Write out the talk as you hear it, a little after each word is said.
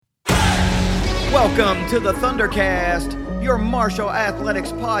Welcome to the ThunderCast, your martial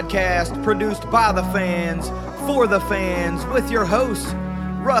athletics podcast produced by the fans, for the fans, with your hosts,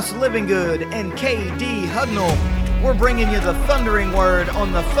 Russ Livingood and KD Hugnall. We're bringing you the thundering word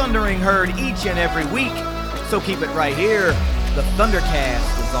on the thundering herd each and every week, so keep it right here. The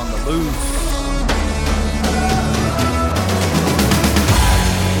ThunderCast is on the loose.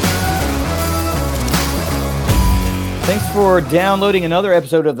 Thanks for downloading another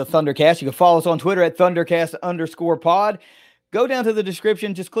episode of the ThunderCast. You can follow us on Twitter at ThunderCast_pod. Go down to the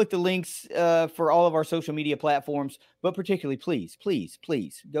description. Just click the links for all of our social media platforms. But particularly, please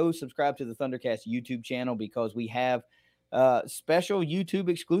go subscribe to the ThunderCast YouTube channel because we have special YouTube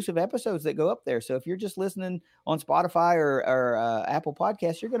exclusive episodes that go up there. So if you're just listening on Spotify or Apple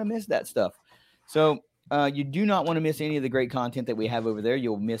Podcasts, you're going to miss that stuff. So you do not want to miss any of the great content that we have over there.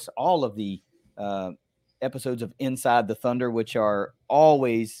 You'll miss all of the episodes of Inside the Thunder, which are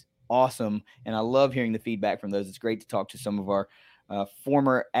always awesome. And I love hearing the feedback from those. It's great to talk to some of our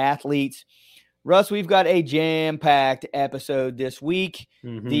former athletes. Russ, we've got a jam-packed episode this week.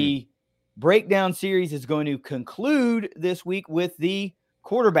 Mm-hmm. The breakdown series is going to conclude this week with the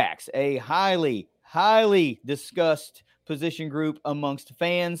quarterbacks, a highly, highly discussed position group amongst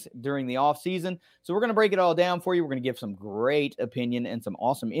fans during the offseason. So we're going to break it all down for you. We're going to give some great opinion and some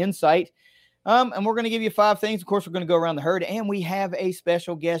awesome insight. And we're going to give you 5 things. Of course, we're going to go around the herd, and we have a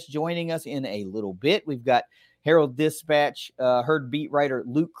special guest joining us in a little bit. We've got Herald Dispatch herd beat writer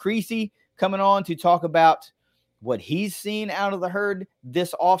Luke Creasy coming on to talk about what he's seen out of the herd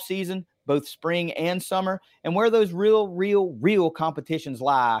this offseason, both spring and summer, and where those real competitions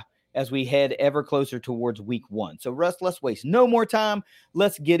lie as we head ever closer towards week 1. So, Russ, let's waste no more time.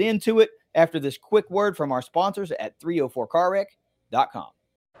 Let's get into it after this quick word from our sponsors at 304carwreck.com.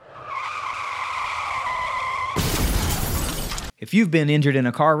 If you've been injured in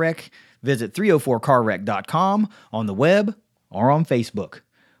a car wreck, visit 304carwreck.com on the web or on Facebook.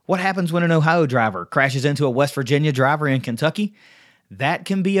 What happens when an Ohio driver crashes into a West Virginia driver in Kentucky? That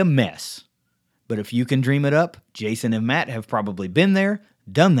can be a mess. But if you can dream it up, Jason and Matt have probably been there,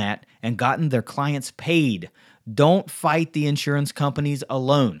 done that, and gotten their clients paid. Don't fight the insurance companies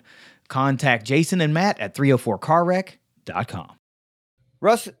alone. Contact Jason and Matt at 304carwreck.com.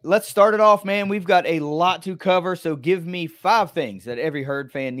 Russ, let's start it off, man. We've got a lot to cover, so give me 5 things that every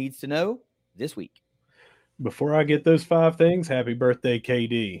herd fan needs to know this week. Before I get those 5 things, happy birthday,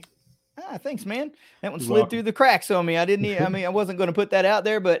 KD. Thanks, man. That one slid through the cracks on me. I wasn't going to put that out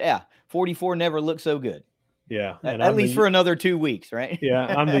there, but 44 never looked so good. Yeah. At least for another 2 weeks, right? Yeah,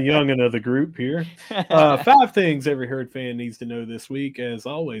 I'm the youngin' of the group here. 5 things every herd fan needs to know this week, as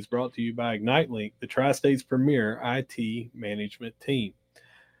always, brought to you by IgniteLink, the Tri-State's premier IT management team.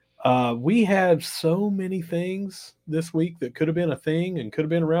 We have so many things this week that could have been a thing and could have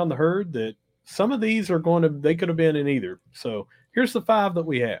been around the herd that some of these they could have been in either. So here's the 5 that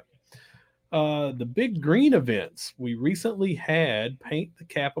we have. The big green events. We recently had Paint the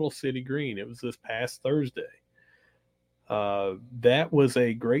Capital City Green. It was this past Thursday. That was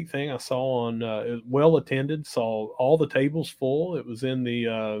a great thing. I saw well attended, saw all the tables full. It was in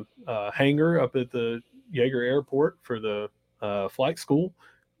the hangar up at the Yeager Airport for the flight school.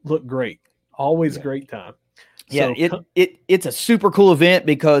 Looked great. Always a great time. Yeah, so, it's a super cool event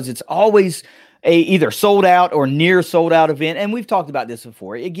because it's always a either sold out or near sold out event. And we've talked about this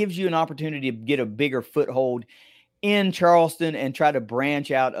before. It gives you an opportunity to get a bigger foothold in Charleston and try to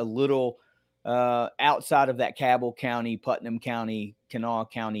branch out a little outside of that Cabell County, Putnam County, Kanawha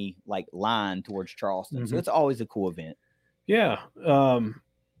County like line towards Charleston. Mm-hmm. So it's always a cool event. Yeah.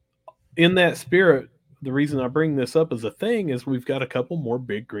 In that spirit, the reason I bring this up as a thing is we've got a couple more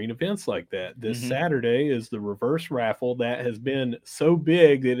big green events like that. This Saturday is the reverse raffle that has been so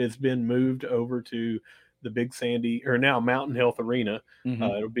big that it's been moved over to the Big Sandy, or now Mountain Health Arena. Mm-hmm.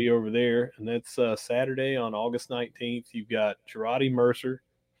 It'll be over there. And that's Saturday on August 19th. You've got Girardi Mercer,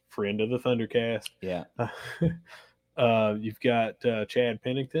 friend of the ThunderCast. Yeah. You've got Chad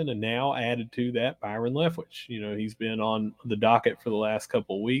Pennington, and now added to that, Byron Leftwich. He's been on the docket for the last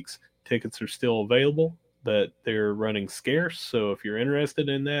couple of weeks. Tickets are still available, but they're running scarce. So if you're interested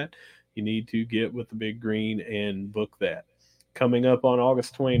in that, you need to get with the Big Green and book that. Coming up on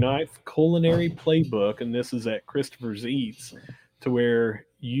August 29th, Culinary Playbook, and this is at Christopher's Eats, to where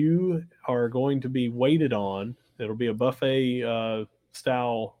you are going to be waited on. It'll be a buffet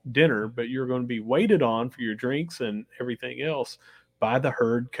style dinner, but you're going to be waited on for your drinks and everything else by the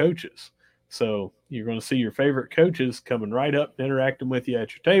herd coaches. So you're going to see your favorite coaches coming right up and interacting with you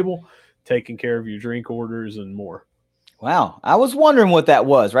at your table, taking care of your drink orders and more. Wow. I was wondering what that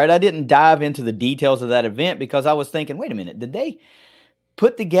was, right? I didn't dive into the details of that event because I was thinking, wait a minute, did they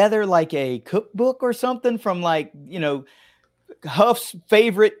put together like a cookbook or something from like, Huff's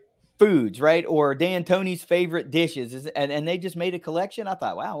favorite foods, right? Or Dan Tony's favorite dishes. And they just made a collection. I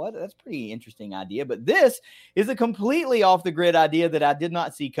thought, wow, that's a pretty interesting idea. But this is a completely off the grid idea that I did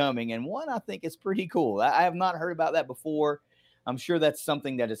not see coming. And one I think is pretty cool. I have not heard about that before. I'm sure that's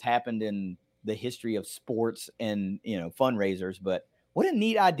something that has happened in the history of sports and, fundraisers, but what a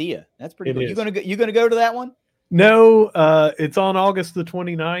neat idea. That's pretty cool. You gonna go to that one? No, it's on August the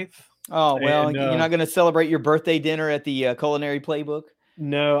 29th. Oh, well, you're not going to celebrate your birthday dinner at the Culinary Playbook?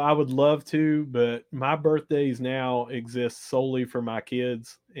 No, I would love to, but my birthdays now exist solely for my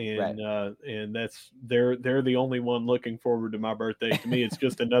kids, and Right. And they're the only one looking forward to my birthday. To me, it's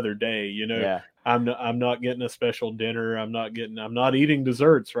just another day. Yeah. I'm not getting a special dinner. I'm not eating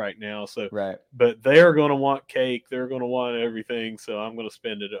desserts right now. So, Right. but they're going to want cake. They're going to want everything. So I'm going to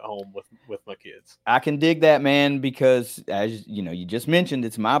spend it at home with my kids. I can dig that, man, because as you just mentioned,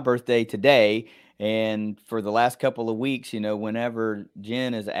 it's my birthday today. And for the last couple of weeks, whenever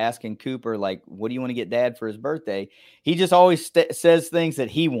Jen is asking Cooper, like, what do you want to get dad for his birthday? He just always says things that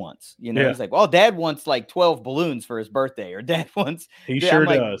he wants. Yeah. He's like, well, dad wants like 12 balloons for his birthday, or dad wants. He sure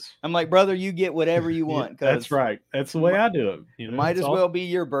does. I'm like, brother, you get whatever you want. Yeah, that's right. That's the way I do it. It might as well be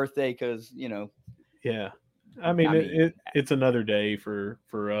your birthday because, Yeah. I mean, it's another day for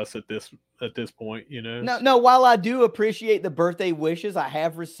us at this point, No, while I do appreciate the birthday wishes, I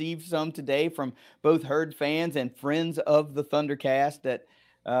have received some today from both Herd fans and friends of the ThunderCast that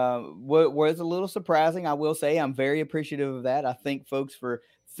was a little surprising. I will say I'm very appreciative of that. I thank folks for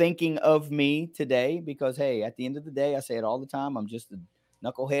thinking of me today because, hey, at the end of the day, I say it all the time, I'm just a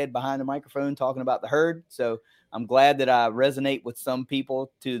knucklehead behind the microphone talking about the Herd. So I'm glad that I resonate with some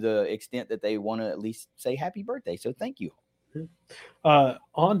people to the extent that they want to at least say happy birthday. So thank you.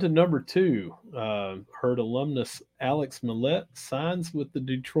 On to number 2. Herd alumnus Alex Millette signs with the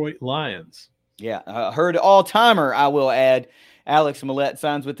Detroit Lions. Yeah, Herd all-timer, I will add. Alex Millette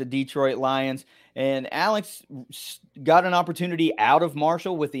signs with the Detroit Lions. And Alex got an opportunity out of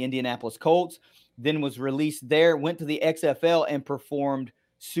Marshall with the Indianapolis Colts, then was released there, went to the XFL and performed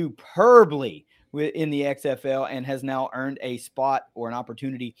superbly in the XFL and has now earned a spot or an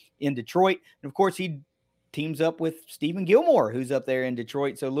opportunity in Detroit. And of course, he teams up with Stephen Gilmore, who's up there in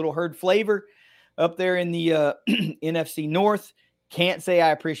Detroit. So little Herd flavor up there in the NFC North. Can't say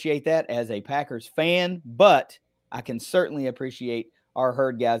I appreciate that as a Packers fan, but I can certainly appreciate our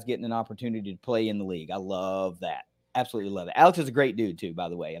Herd guys getting an opportunity to play in the league. I love that. Absolutely love it. Alex is a great dude too, by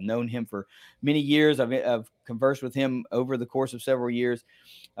the way. I've known him for many years. I've conversed with him over the course of several years.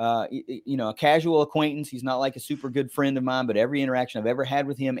 A casual acquaintance. He's not like a super good friend of mine, but every interaction I've ever had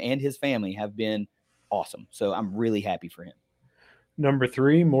with him and his family have been awesome. So I'm really happy for him. Number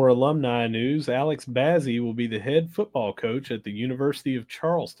 3, more alumni news. Alex Bazzie will be the head football coach at the University of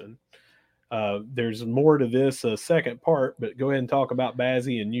Charleston. There's more to this second part, but go ahead and talk about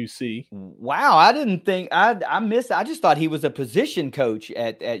Bazzie and UC. Wow, I didn't think I missed. I just thought he was a position coach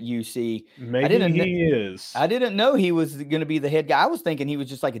at UC. Maybe he is. I didn't know he was going to be the head guy. I was thinking he was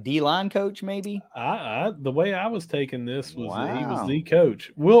just like a D-line coach, maybe. The way I was taking this was that he was the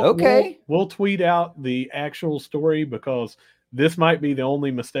coach. We'll tweet out the actual story because this might be the only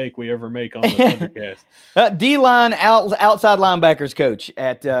mistake we ever make on the ThunderCast. D-line outside linebackers coach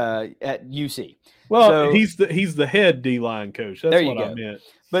at UC. Well, so, he's the head D-line coach. That's what I meant.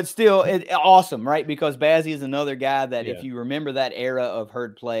 But still, awesome, right? Because Bazzie is another guy that if you remember that era of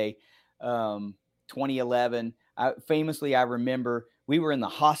Herd play, 2011, I remember we were in the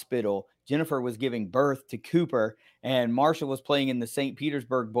hospital. Jennifer was giving birth to Cooper, and Marshall was playing in the St.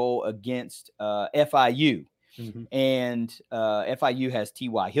 Petersburg Bowl against FIU. Mm-hmm. And FIU has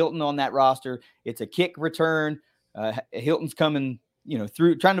T.Y. Hilton on that roster. It's a kick return. Hilton's coming,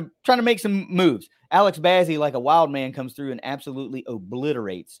 through trying to make some moves. Alex Bazzie, like a wild man, comes through and absolutely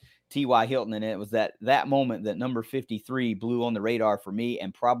obliterates T.Y. Hilton. And it was that moment that number 53 blew on the radar for me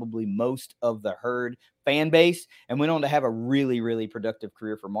and probably most of the Herd fan base, and went on to have a really, really productive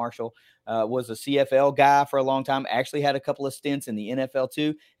career for Marshall. Was a CFL guy for a long time, actually had a couple of stints in the NFL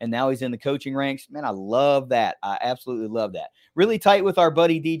too, and now he's in the coaching ranks. Man, I love that. I absolutely love that. Really tight with our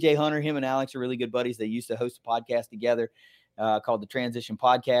buddy DJ Hunter. Him and Alex are really good buddies. They used to host a podcast together called the Transition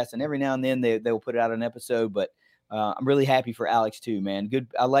Podcast, and every now and then they'll put out an episode, but I'm really happy for Alex too, man. Good.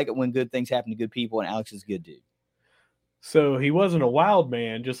 I like it when good things happen to good people, and Alex is a good dude. So he wasn't a wild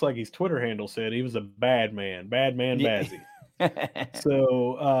man, just like his Twitter handle said. He was a bad man Bazzie.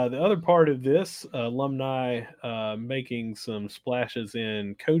 So the other part of this, alumni making some splashes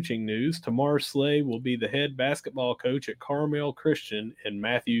in coaching news. Tamar Slay will be the head basketball coach at Carmel Christian in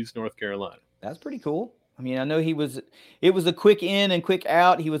Matthews, North Carolina. That's pretty cool. I mean, I know it was a quick in and quick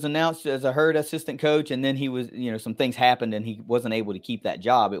out. He was announced as a Herd assistant coach, and then he was, some things happened and he wasn't able to keep that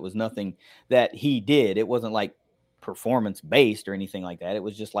job. It was nothing that he did. It wasn't like performance based or anything like that. It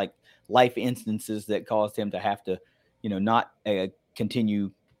was just like life instances that caused him to have to, not continue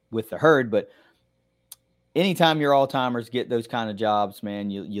with the Herd. But anytime your all timers get those kind of jobs,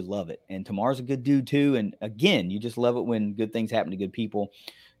 man, you love it. And Tamar's a good dude too. And again, you just love it when good things happen to good people.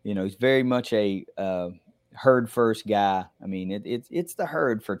 He's very much a Herd first guy. I mean, it's the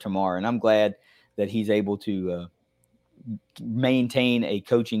Herd for Tamar, and I'm glad that he's able to maintain a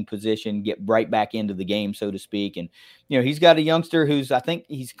coaching position, get right back into the game, so to speak. And he's got a youngster who's, I think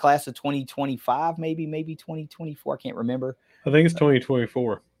he's class of 2025, maybe 2024. I can't remember. I think it's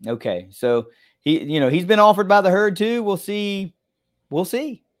 2024. Okay, so he's been offered by the Herd too. We'll see.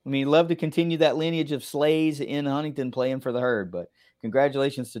 I mean, love to continue that lineage of Slays in Huntington playing for the Herd. But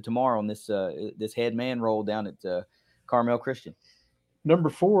congratulations to Tamar on this this head man role down at Carmel Christian. Number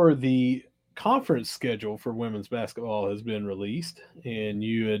 4, the conference schedule for women's basketball has been released, and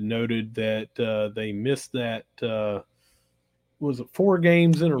you had noted that they missed that. Was it 4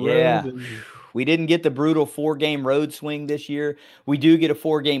 games in a row? We didn't get the brutal 4-game road swing this year. We do get a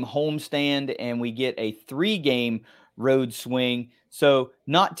 4-game homestand, and we get a 3-game road swing. So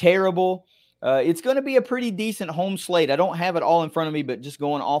not terrible. It's going to be a pretty decent home slate. I don't have it all in front of me, but just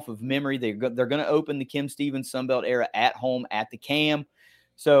going off of memory, they're going to open the Kim Stevens Sunbelt era at home at the CAM.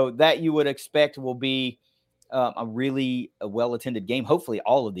 So that you would expect will be a really well-attended game. Hopefully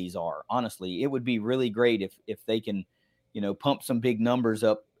all of these are. Honestly, it would be really great if they can pump some big numbers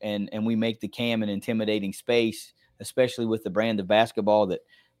up and we make the CAM an intimidating space, especially with the brand of basketball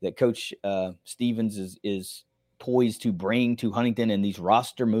that Coach Stevens is poised to bring to Huntington, and these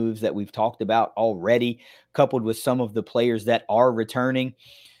roster moves that we've talked about already, coupled with some of the players that are returning.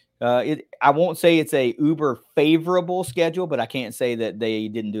 I won't say it's a uber favorable schedule, but I can't say that they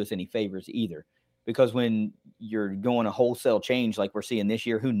didn't do us any favors either, because when you're going a wholesale change like we're seeing this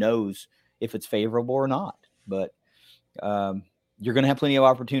year, who knows if it's favorable or not. But you're going to have plenty of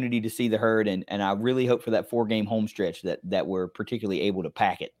opportunity to see the Herd, and I really hope for that 4-game home stretch that we're particularly able to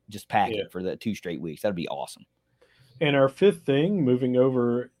pack it for the 2 straight weeks. That'd be awesome. And our 5th thing, moving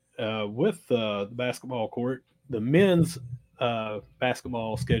over with the basketball court, the men's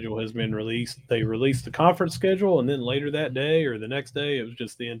basketball schedule has been released. They released the conference schedule, and then later that day or the next day, it was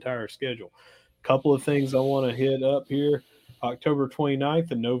just the entire schedule. A couple of things I want to hit up here. October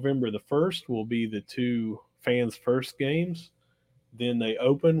 29th and November the 1st will be the 2 fans' first games. Then they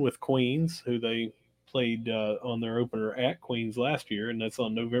open with Queens, who they played on their opener at Queens last year, and that's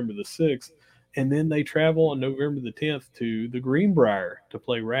on November the 6th. And then they travel on November the 10th to the Greenbrier to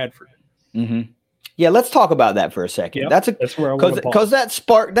play Radford. Mm-hmm. Yeah, let's talk about that for a second. Yep, that's where I want to pause.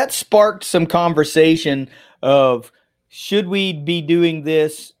 Because that sparked some conversation of should we be doing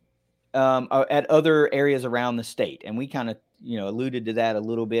this at other areas around the state, and we kind of alluded to that a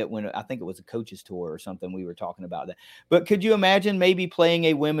little bit when I think it was a coach's tour or something. We were talking about that. But could you imagine maybe playing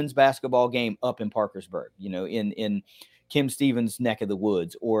a women's basketball game up in Parkersburg? In Kim Stevens' neck of the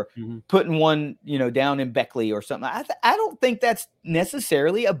woods, or putting one, down in Beckley or something. I don't think that's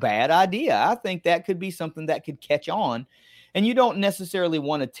necessarily a bad idea. I think that could be something that could catch on, and you don't necessarily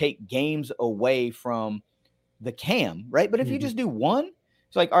want to take games away from the CAM, right? But if you just do one,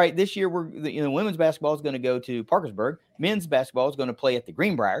 it's like, all right, this year women's basketball is going to go to Parkersburg. Men's basketball is going to play at the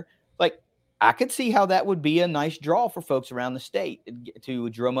Greenbrier. Like, I could see how that would be a nice draw for folks around the state to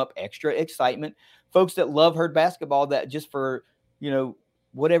drum up extra excitement. Folks that love Herd basketball that just for,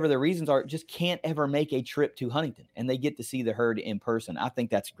 whatever the reasons are, just can't ever make a trip to Huntington, and they get to see the Herd in person. I think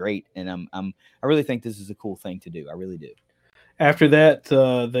that's great, and I really think this is a cool thing to do. I really do. After that,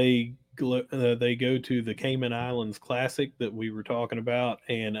 they go to the Cayman Islands Classic that we were talking about,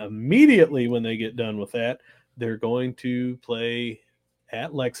 and immediately when they get done with that, they're going to play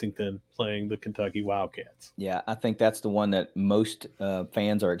at Lexington, playing the Kentucky Wildcats. Yeah, I think that's the one that most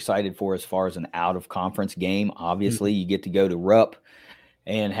fans are excited for as far as an out-of-conference game. Obviously, you get to go to Rupp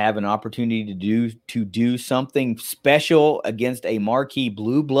and have an opportunity to do something special against a marquee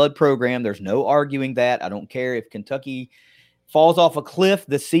blue blood program. There's no arguing that. I don't care if Kentucky falls off a cliff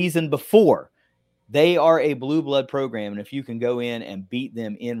the season before. They are a blue blood program, and if you can go in and beat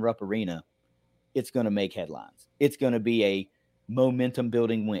them in Rupp Arena, it's going to make headlines. It's going to be a momentum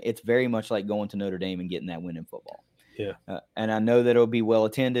building win. It's very much like going to Notre Dame and getting that win in football. Yeah. And I know that it'll be well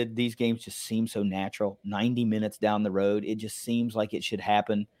attended. These games just seem so natural. 90 minutes down the road, it just seems like it should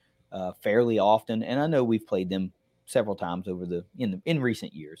happen fairly often. And I know we've played them several times in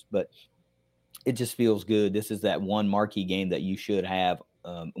recent years, but it just feels good. This is that one marquee game that you should have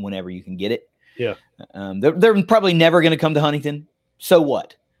whenever you can get it. Yeah. They're probably never going to come to Huntington. So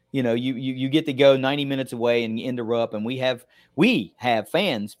what? You get to go 90 minutes away and interrupt. And we have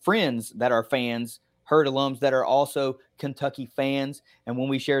friends that are fans, Herd alums that are also Kentucky fans. And when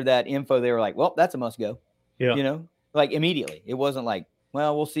we shared that info, they were like, well, that's a must go. Yeah. Like immediately. It wasn't like,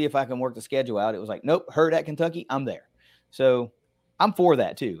 well, we'll see if I can work the schedule out. It was like, nope, Herd at Kentucky, I'm there. So I'm for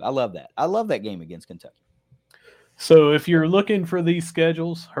that too. I love that. I love that game against Kentucky. So if you're looking for these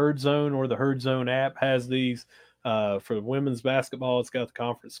schedules, Herd Zone or the Herd Zone app has these. For the women's basketball, it's got the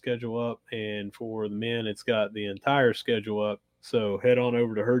conference schedule up, and for the men, it's got the entire schedule up. So head on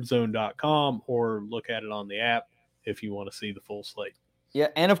over to herdzone.com or look at it on the app if you want to see the full slate. Yeah,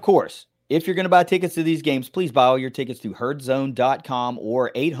 and of course, if you're going to buy tickets to these games, please buy all your tickets through herdzone.com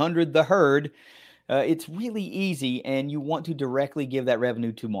or 800 The Herd. It's really easy, and you want to directly give that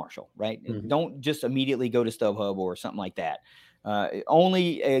revenue to Marshall, right? Mm-hmm. Don't just immediately go to StubHub or something like that.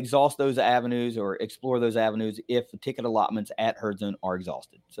 Only exhaust those avenues or explore those avenues if the ticket allotments at Herd Zone are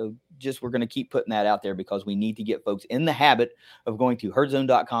exhausted. So we're going to keep putting that out there because we need to get folks in the habit of going to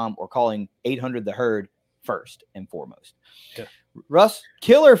herdzone.com or calling 800 The Herd first and foremost. Yeah. Russ,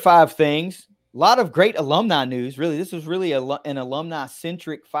 killer 5 things. A lot of great alumni news. Really, this was really an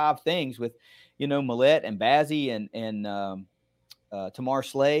alumni-centric 5 things with, Millette and Bazzi and Tamar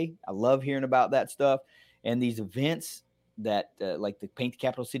Slay. I love hearing about that stuff. And these events that like the Paint the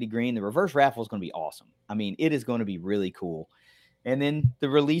Capital City Green, the reverse raffle is going to be awesome. I mean, it is going to be really cool. And then the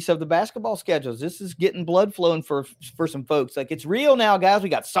release of the basketball schedules. This is getting blood flowing for some folks. Like, it's real now, guys. We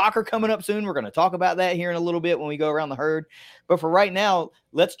got soccer coming up soon. We're going to talk about that here in a little bit when we go around the herd. But for right now,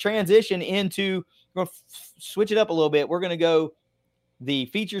 let's transition into, we're going to switch it up a little bit. We're going to go the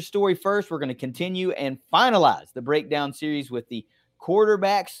feature story first. We're going to continue and finalize the breakdown series with the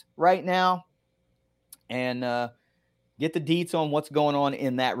quarterbacks right now and get the deets on what's going on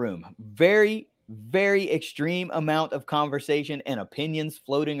in that room. Very, very extreme amount of conversation and opinions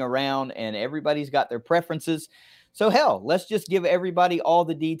floating around, and everybody's got their preferences. So hell, let's just give everybody all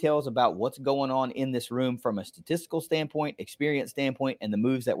the details about what's going on in this room from a statistical standpoint, experience standpoint, and the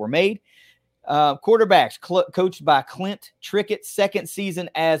moves that were made. Quarterbacks coached by Clint Trickett, second season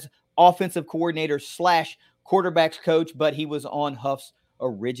as offensive coordinator / quarterbacks coach, but he was on Huff's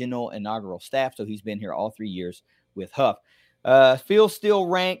original inaugural staff, so he's been here all 3 years with Huff. Phil Steele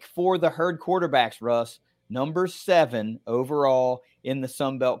rank for the Herd quarterbacks, Russ, number 7 overall in the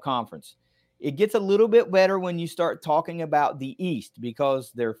Sun Belt Conference. It gets a little bit better when you start talking about the East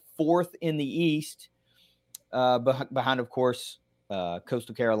because they're 4th in the East, behind, of course,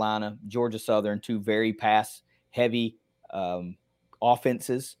 Coastal Carolina, Georgia Southern, 2 very pass-heavy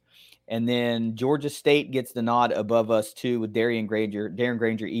offenses. And then Georgia State gets the nod above us, too, with Darren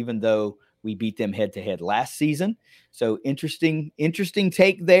Granger, even though we beat them head-to-head last season. So interesting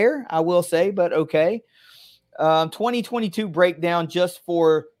take there, I will say, but okay. 2022 breakdown just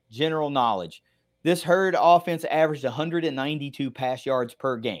for general knowledge. This Herd offense averaged 192 pass yards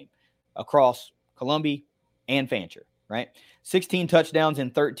per game across Columbia and Fancher, right? 16 touchdowns in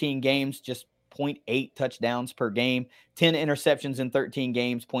 13 games, just 0.8 touchdowns per game. 10 interceptions in 13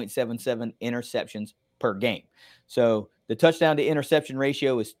 games, 0.77 interceptions per game. So the touchdown to interception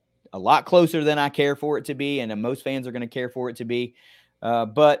ratio is a lot closer than I care for it to be, and most fans are going to care for it to be.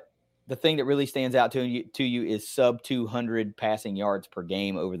 But the thing that really stands out to you is sub 200 passing yards per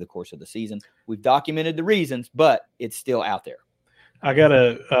game over the course of the season. We've documented the reasons, but it's still out there. I got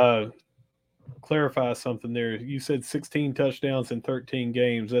to clarify something there. You said 16 touchdowns in 13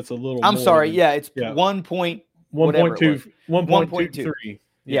 games. That's a little I'm more sorry. than, yeah, it's 1.2.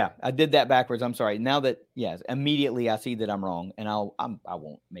 Yeah, I did that backwards. I'm sorry. Now that, immediately I see that I'm wrong, and I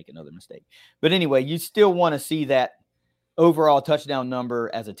won't make another mistake. But anyway, you still want to see that overall touchdown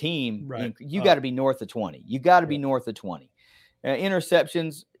number as a team. Right. You got to be north of 20. You got to be north of 20.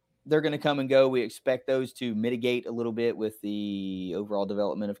 Interceptions, they're going to come and go. We expect those to mitigate a little bit with the overall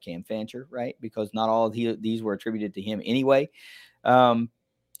development of Cam Fancher, right? Because not all of these were attributed to him anyway.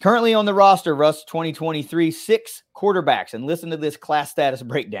 Currently on the roster, Russ, 2023, 6 quarterbacks. And listen to this class status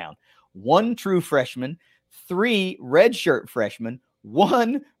breakdown. 1 true freshman, 3 redshirt freshmen,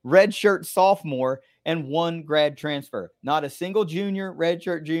 1 redshirt sophomore, and 1 grad transfer. Not a single junior,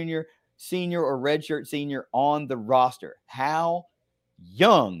 redshirt junior, senior, or redshirt senior on the roster. How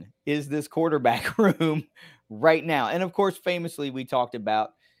young is this quarterback room right now? And, of course, famously, we talked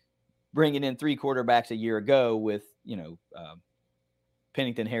about bringing in 3 quarterbacks a year ago with,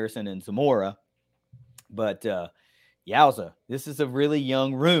 Pennington, Harrison, and Zamora. But yowza, this is a really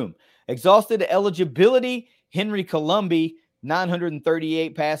young room. Exhausted eligibility, Henry Columbia,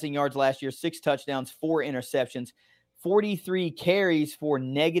 938 passing yards last year, 6 touchdowns, 4 interceptions. 43 carries for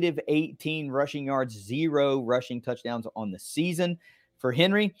negative 18 rushing yards, 0 rushing touchdowns on the season for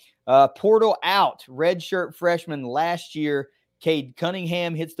Henry. Portal out, redshirt freshman last year. Cade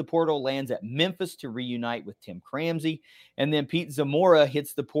Cunningham hits the portal, lands at Memphis to reunite with Tim Cramsey. And then Pete Zamora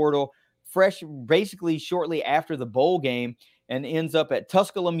hits the portal basically shortly after the bowl game and ends up at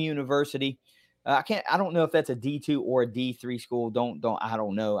Tusculum University. I don't know if that's a D2 or a D3 school. I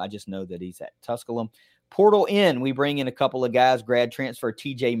don't know. I just know that he's at Tusculum. Portal in, we bring in a couple of guys. Grad transfer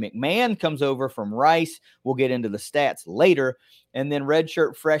TJ McMahon comes over from Rice. We'll get into the stats later. And then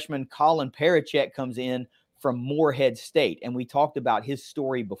redshirt freshman Colin Parachek comes in from Morehead State. And we talked about his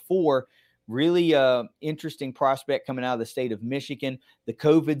story before. Really interesting prospect coming out of the state of Michigan. The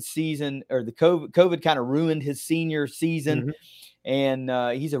COVID season, or the COVID kind of ruined his senior season. Mm-hmm.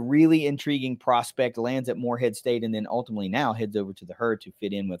 And he's a really intriguing prospect, lands at Morehead State, and then ultimately now heads over to the Herd to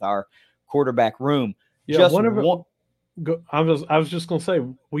fit in with our quarterback room. Yeah, I was just going to say,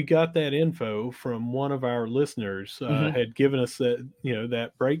 we got that info from one of our listeners, had given us that,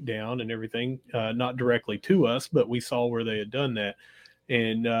 that breakdown and everything, not directly to us, but we saw where they had done that.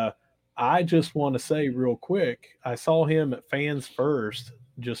 And I just want to say real quick, I saw him at Fans First,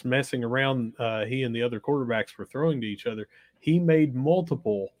 just messing around. He and the other quarterbacks were throwing to each other. He made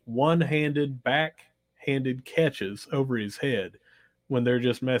multiple one-handed, back-handed catches over his head when they're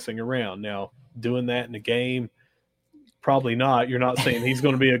just messing around. Now, doing that in a game, probably not. You're not saying he's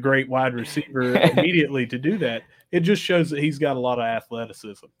going to be a great wide receiver immediately to do that. It just shows that he's got a lot of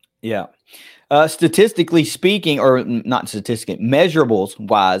athleticism. Yeah. Statistically speaking, or not statistically,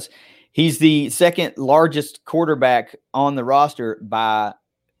 measurables-wise, he's the second largest quarterback on the roster by,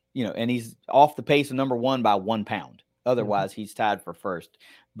 and he's off the pace of number one by 1 pound. Otherwise, he's tied for first.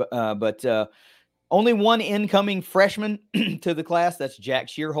 But only one incoming freshman to the class. That's Jack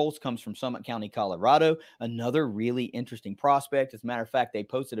Shearholz, comes from Summit County, Colorado. Another really interesting prospect. As a matter of fact, they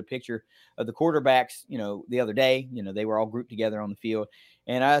posted a picture of the quarterbacks, the other day. They were all grouped together on the field.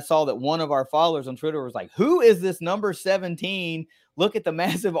 And I saw that one of our followers on Twitter was like, who is this number 17? Look at the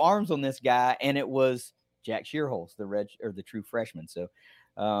massive arms on this guy. And it was Jack Shearholz, the true freshman. So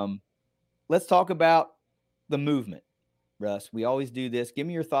let's talk about the movement. Russ, we always do this. Give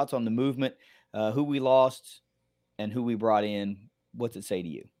me your thoughts on the movement, who we lost and who we brought in. What's it say to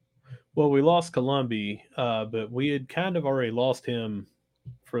you? Well, we lost Columbi, but we had kind of already lost him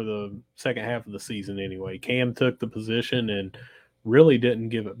for the second half of the season anyway. Cam took the position and really didn't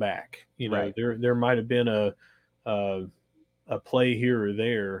give it back. Right. There might have been a play here or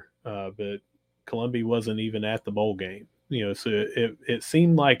there, but Columbi wasn't even at the bowl game. So it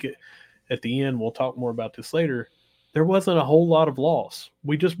seemed like at the end, we'll talk more about this later, there wasn't a whole lot of loss.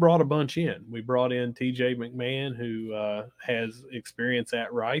 We just brought a bunch in. We brought in TJ McMahon, who has experience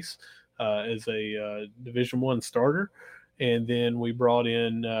at Rice as a Division I starter. And then we brought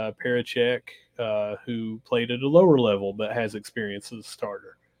in Parachek, who played at a lower level but has experience as a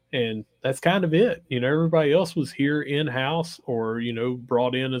starter. And that's kind of it. Everybody else was here in-house or,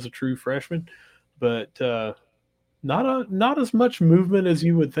 brought in as a true freshman. But not as much movement as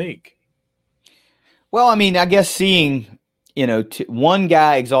you would think. Well, I mean, I guess seeing, one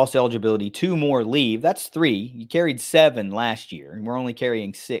guy exhaust eligibility, 2 more leave, that's 3. You carried 7 last year, and we're only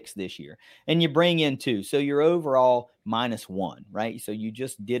carrying 6 this year. And you bring in 2. So you're overall -1, right? So you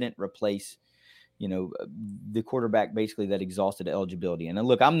just didn't replace, the quarterback basically that exhausted eligibility. And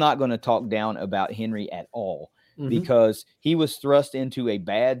look, I'm not going to talk down about Henry at all because he was thrust into a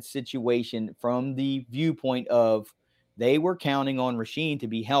bad situation from the viewpoint of they were counting on Rasheen to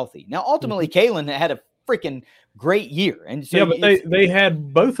be healthy. Now, ultimately, Kalen had a freaking great year. And so but they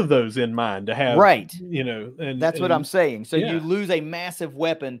had both of those in mind to have, right. And that's what I'm saying. So you lose a massive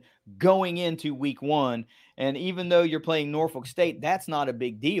weapon going into week 1. And even though you're playing Norfolk State, that's not a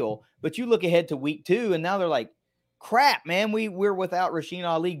big deal. But you look ahead to week 2, and now they're like, crap, man, we're without Rasheen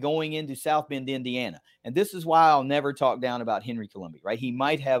Ali going into South Bend, Indiana. And this is why I'll never talk down about Henry Columbi, right? He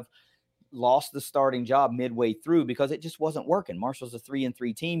might have lost the starting job midway through because it just wasn't working. Marshall's a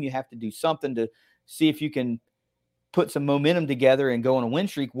 3-3 team. You have to do something to see if you can put some momentum together and go on a win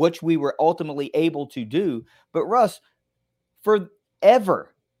streak, which we were ultimately able to do. But Russ,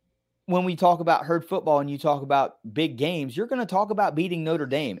 forever, when we talk about Herd football and you talk about big games, you're going to talk about beating Notre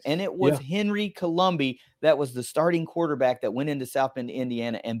Dame. And it was Henry Columbi that was the starting quarterback that went into South Bend,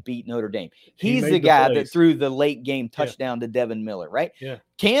 Indiana and beat Notre Dame. He's the guy that threw the late game touchdown to Devin Miller, right? Yeah.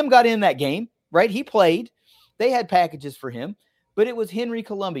 Cam got in that game, right? He played. They had packages for him. But it was Henry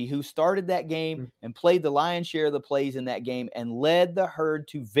Columbi who started that game and played the lion's share of the plays in that game and led the Herd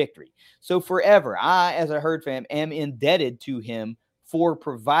to victory. So forever, I, as a Herd fan, am indebted to him for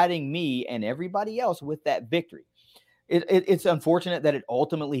providing me and everybody else with that victory. It's unfortunate that it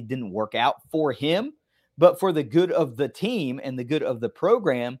ultimately didn't work out for him, but for the good of the team and the good of the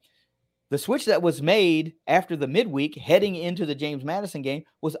program, the switch that was made after the midweek heading into the James Madison game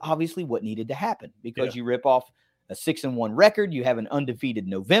was obviously what needed to happen, because you rip off a 6-1 record. You have an undefeated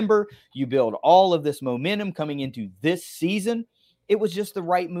November. You build all of this momentum coming into this season. It was just the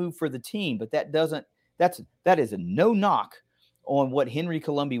right move for the team, but that is a no knock on what Henry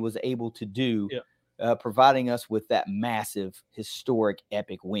Colombi was able to do, providing us with that massive, historic,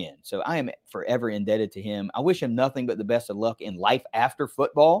 epic win. So I am forever indebted to him. I wish him nothing but the best of luck in life after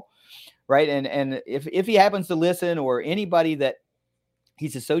football. Right. And if he happens to listen, or anybody that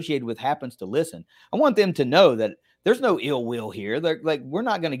he's associated with happens to listen, I want them to know that there's no ill will here. They're like, we're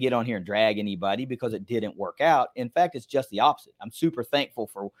not going to get on here and drag anybody because it didn't work out. In fact, it's just the opposite. I'm super thankful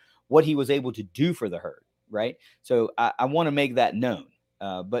for what he was able to do for the Herd. Right. So I want to make that known.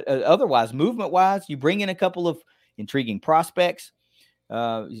 But otherwise, movement wise, you bring in a couple of intriguing prospects,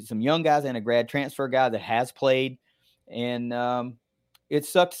 some young guys, and a grad transfer guy that has played. And it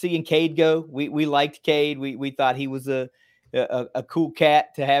sucked seeing Cade go. We liked Cade. We thought he was a cool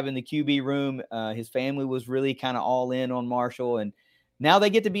cat to have in the QB room. His family was really kind of all in on Marshall, and now they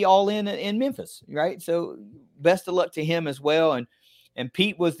get to be all in Memphis, right? So best of luck to him as well. And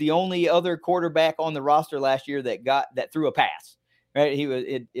Pete was the only other quarterback on the roster last year that threw a pass,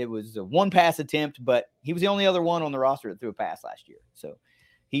 right? It was a one pass attempt, but he was the only other one on the roster that threw a pass last year. So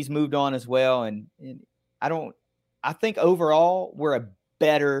he's moved on as well. And I think overall we're a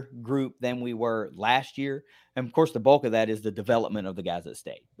better group than we were last year. And of course, the bulk of that is the development of the guys that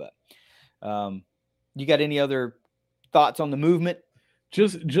stayed. But you got any other thoughts on the movement?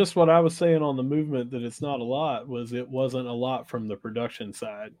 Just what I was saying on the movement, that it's not a lot, was it wasn't a lot from the production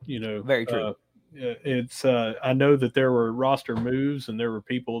side. Very true. It's I know that there were roster moves, and there were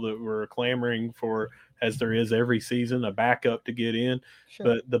people that were clamoring for, as there is every season, a backup to get in. Sure.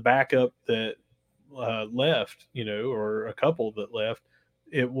 But the backup that left, or a couple that left,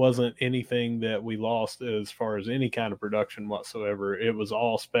 it wasn't anything that we lost as far as any kind of production whatsoever. It was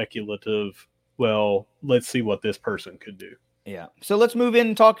all speculative. Well, let's see what this person could do. Yeah. So let's move in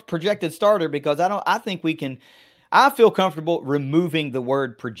and talk projected starter, because I feel comfortable removing the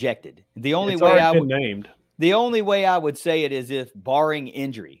word projected. The only way I would say it is if barring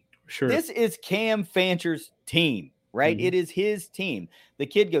injury. Sure. This is Cam Fancher's team, right? Mm-hmm. It is his team. The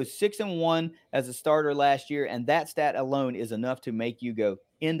kid goes 6-1 as a starter last year, and that stat alone is enough to make you go,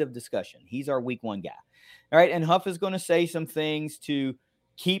 end of discussion. He's our week 1 guy. All right. And Huff is going to say some things to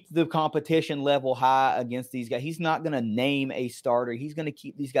keep the competition level high against these guys. He's not going to name a starter. He's going to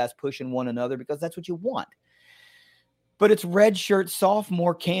keep these guys pushing one another, because that's what you want. But it's redshirt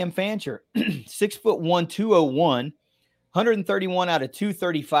sophomore Cam Fancher, 6'1", 201, 131 out of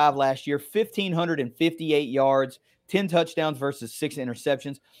 235 last year, 1,558 yards, 10 touchdowns versus 6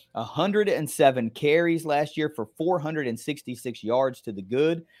 interceptions, 107 carries last year for 466 yards to the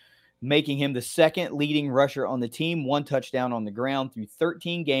good, making him the second leading rusher on the team, 1 touchdown on the ground through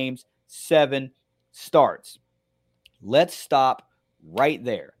 13 games, 7 starts. Let's stop right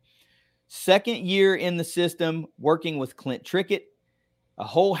there. Second year in the system, working with Clint Trickett, a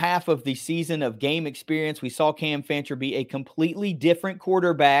whole half of the season of game experience. We saw Cam Fancher be a completely different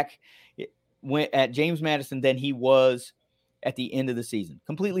quarterback at James Madison than he was at the end of the season.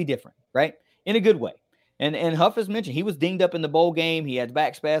 Completely different, right? In a good way. And Huff has mentioned he was dinged up in the bowl game. He had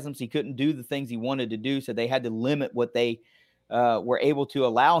back spasms. He couldn't do the things he wanted to do, so they had to limit what they were able to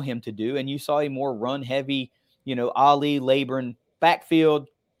allow him to do. And you saw a more run-heavy, Ali, Laburn, backfield,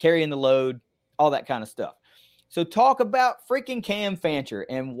 carrying the load, all that kind of stuff. So talk about freaking Cam Fancher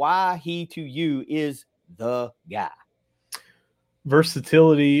and why he, to you, is the guy.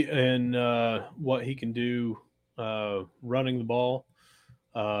 Versatility and what he can do running the ball.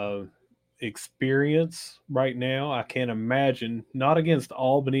 Experience right now, I can't imagine, not against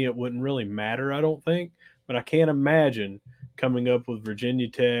Albany, it wouldn't really matter, I don't think, but I can't imagine coming up with Virginia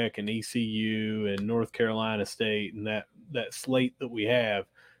Tech and ECU and North Carolina State and that slate that we have,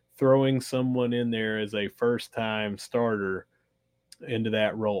 throwing someone in there as a first-time starter into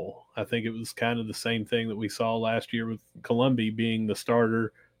that role. I think it was kind of the same thing that we saw last year with Colombi being the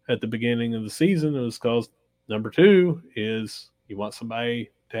starter at the beginning of the season. It was because number 2 is you want somebody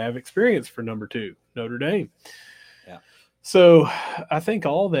to have experience for number 2, Notre Dame. Yeah. So I think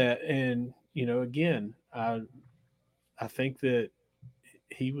all that, and again, I think that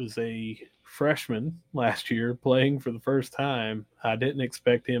he was a freshman last year playing for the first time. I didn't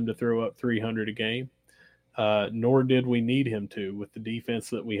expect him to throw up 300 a game, nor did we need him to, with the defense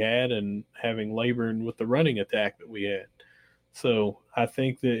that we had and having Laburn with the running attack that we had. So I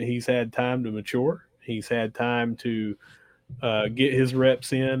think that he's had time to mature. He's had time to get his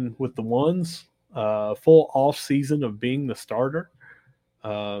reps in with the ones, full off season of being the starter.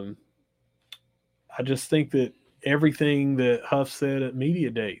 Um, I just think that everything that Huff said at media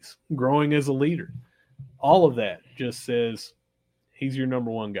days, growing as a leader, all of that just says he's your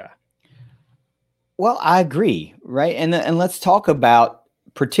number one guy. Well, I agree, right? And let's talk about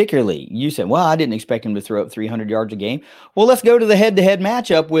particularly you said, well, I didn't expect him to throw up 300 yards a game. Well, let's go to the head-to-head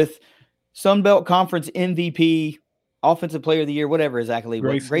matchup with Sun Belt Conference MVP, Offensive Player of the Year, whatever his accolade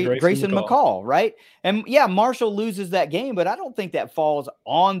was, Grayson Grayson McCall. McCall, right? And yeah, Marshall loses that game, but I don't think that falls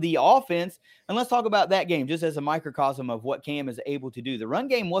on the offense. And let's talk about that game just as a microcosm of what Cam is able to do. The run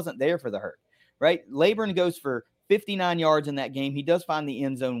game wasn't there for the Herd, right? Laburn goes for 59 yards in that game. He does find the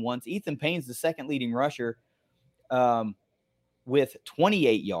end zone once. Ethan Payne's the second leading rusher with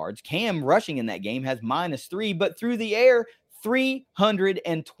 28 yards. Cam rushing in that game has -3, but through the air,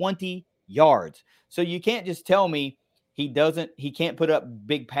 320 yards. So you can't just tell me he can't put up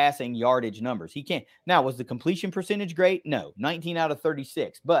big passing yardage numbers. He can't. Now, was the completion percentage great? No, 19 out of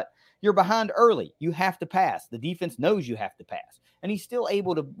 36, but you're behind early. You have to pass. The defense knows you have to pass. And he's still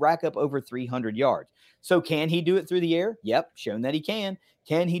able to rack up over 300 yards. So can he do it through the air? Yep, shown that he can.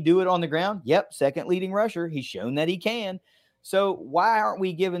 Can he do it on the ground? Yep, second leading rusher. He's shown that he can. So why aren't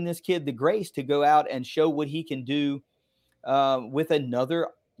we giving this kid the grace to go out and show what he can do with another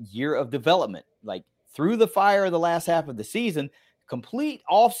year of development? Like through the fire of the last half of the season, complete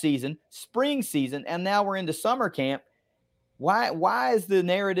off season, spring season, and now we're into summer camp. Why is the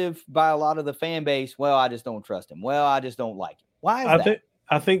narrative by a lot of the fan base, well, I just don't trust him. Well, I just don't like him. Why is that?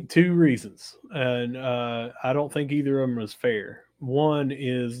 I think two reasons, and I don't think either of them is fair. One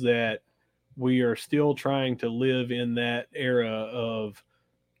is that we are still trying to live in that era of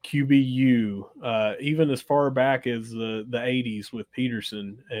QBU, even as far back as the 80s with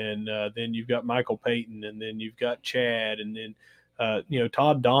Peterson, and then you've got Michael Payton, and then you've got Chad, and then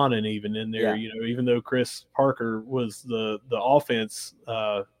Todd Donnan even in there. Yeah. Even though Chris Parker was the offense,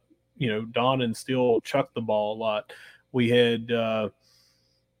 Donnan still chucked the ball a lot. We had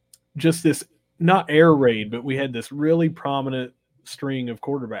just this not air raid, but we had this really prominent string of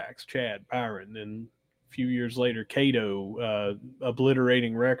quarterbacks: Chad, Byron, and a few years later, Cato,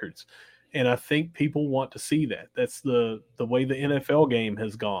 obliterating records. And I think people want to see that. That's the way the NFL game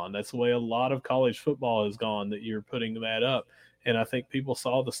has gone. That's the way a lot of college football has gone, that you're putting that up. And I think people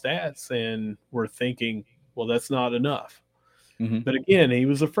saw the stats and were thinking, well, that's not enough. Mm-hmm. But again, he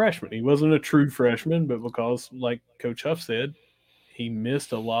was a freshman. He wasn't a true freshman, but because, like Coach Huff said, he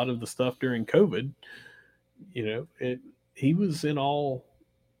missed a lot of the stuff during COVID. He was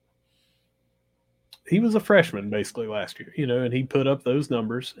he was a freshman basically last year, and he put up those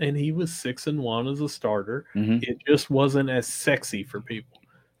numbers, and he was 6-1 as a starter. Mm-hmm. It just wasn't as sexy for people.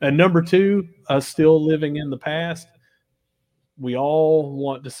 And number two, us still living in the past. We all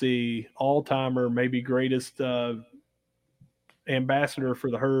want to see all-timer, maybe greatest ambassador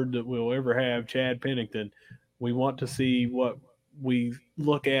for the Herd that we'll ever have, Chad Pennington. We want to see what we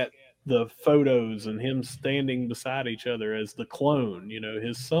look at the photos and him standing beside each other as the clone,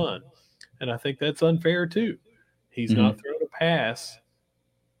 his son. And I think that's unfair too. He's not thrown a pass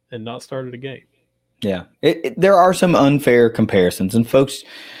and not started a game. Yeah, there are some unfair comparisons, and folks,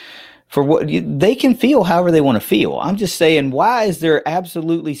 for what they can feel however they want to feel. I'm just saying, why is there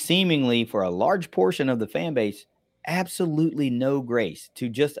absolutely, seemingly, for a large portion of the fan base, absolutely no grace to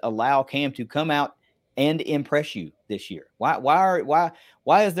just allow Cam to come out and impress you this year? Why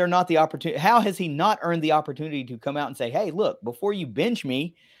is there not the opportunity? How has he not earned the opportunity to come out and say, hey, look, before you bench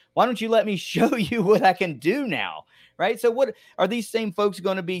me, why don't you let me show you what I can do now? Right. So what are these same folks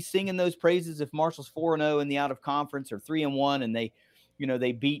going to be singing those praises if Marshall's 4-0 in the out of conference, or 3-1, and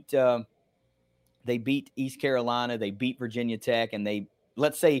they beat East Carolina, they beat Virginia Tech, and they,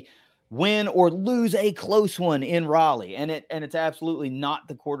 let's say, win or lose a close one in Raleigh, and it's absolutely not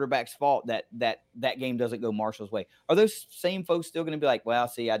the quarterback's fault that game doesn't go Marshall's way? Are those same folks still going to be like, well,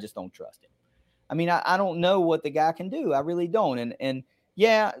 see, I just don't trust him? I mean, I don't know what the guy can do. I really don't. And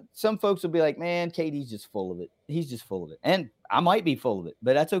yeah, some folks will be like, man, KD's just full of it. He's just full of it. And I might be full of it,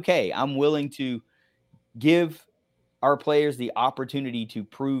 but that's okay. I'm willing to give our players the opportunity to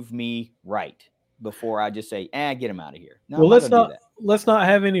prove me right before I just say, get him out of here. No, well, let's not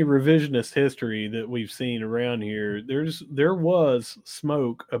have any revisionist history that we've seen around here. There was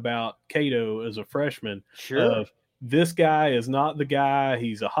smoke about Cato as a freshman. Sure. This guy is not the guy.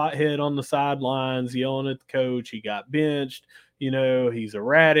 He's a hothead on the sidelines yelling at the coach. He got benched. He's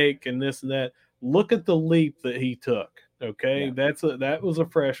erratic and this and that. Look at the leap that he took. Okay. Yeah. That was a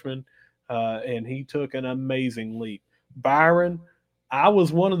freshman. And he took an amazing leap. Byron, I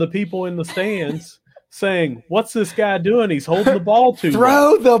was one of the people in the stands saying, "What's this guy doing? He's holding the ball too long.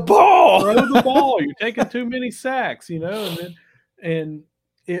 Throw the ball. Throw the ball. You're taking too many sacks." And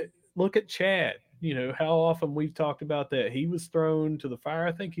look at Chad. How often we've talked about that. He was thrown to the fire.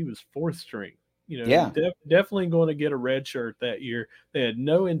 I think he was fourth string. Yeah. Definitely going to get a red shirt that year. They had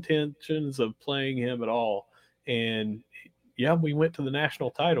no intentions of playing him at all. And yeah, we went to the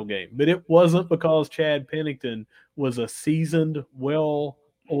national title game, but it wasn't because Chad Pennington was a seasoned, well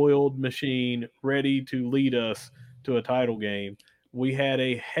oiled machine ready to lead us to a title game. We had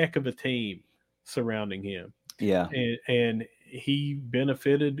a heck of a team surrounding him. Yeah. And he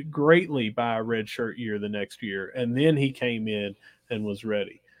benefited greatly by a red shirt year the next year. And then he came in and was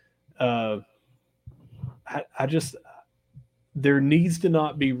ready. Uh, I just, there needs to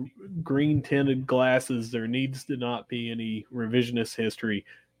not be green tinted glasses. There needs to not be any revisionist history.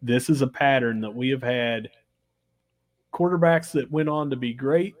 This is a pattern that we have had. Quarterbacks that went on to be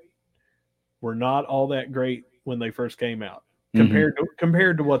great were not all that great when they first came out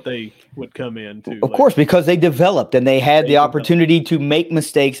compared to what they would come into. Of course, because they developed and they had the opportunity to make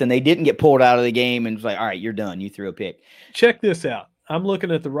mistakes and they didn't get pulled out of the game and it's like, all right, you're done. You threw a pick. Check this out. I'm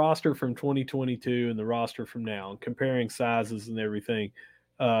looking at the roster from 2022 and the roster from now and comparing sizes and everything.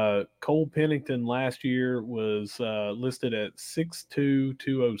 Cole Pennington last year was listed at 6'2",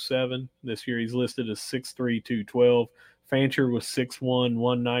 207. This year he's listed as 6'3", 212. Fancher was 6'1",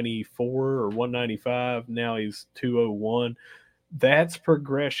 194 or 195. Now he's 201. That's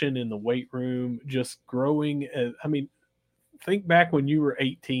progression in the weight room, just growing. Think back when you were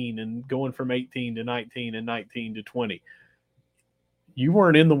 18 and going from 18 to 19 and 19 to 20. You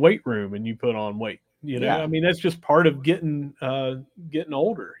weren't in the weight room and you put on weight. That's just part of getting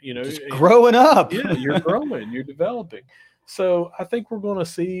older. Just growing up. Yeah, you're growing, you're developing. So I think we're going to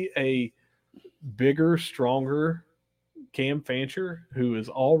see a bigger, stronger Cam Fancher, who is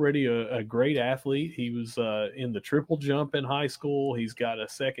already a great athlete. He was in the triple jump in high school. He's got a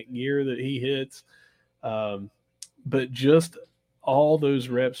second gear that he hits. But just all those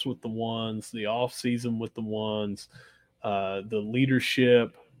reps with the ones, the off season with the ones, the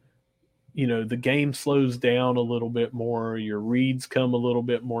leadership, the game slows down a little bit more. Your reads come a little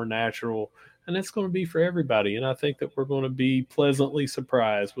bit more natural. And that's going to be for everybody. And I think that we're going to be pleasantly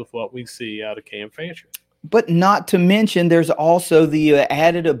surprised with what we see out of Cam Fancher. But not to mention, there's also the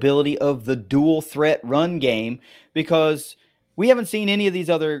added ability of the dual threat run game, because we haven't seen any of these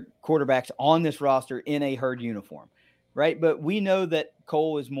other quarterbacks on this roster in a herd uniform, right? But we know that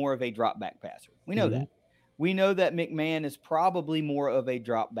Cole is more of a drop back passer. We know that. We know that McMahon is probably more of a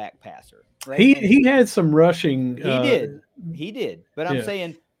drop back passer, right? He had some rushing. He did. But I'm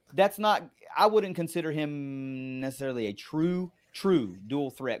saying that's not, I wouldn't consider him necessarily a true dual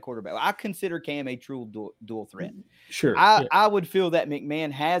threat quarterback. I consider Cam a true dual threat. Sure. I would feel that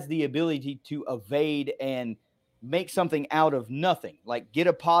McMahon has the ability to evade and make something out of nothing, like get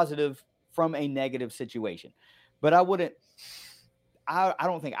a positive from a negative situation. But I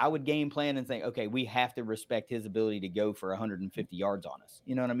don't think I would game plan and think, okay, we have to respect his ability to go for 150 yards on us.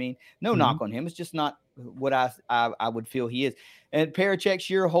 You know what I mean? No knock on him. It's just not what I would feel he is. And Parachek,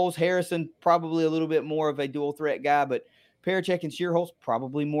 Shearholz, Harrison, probably a little bit more of a dual threat guy, but Parachek and Shearholz,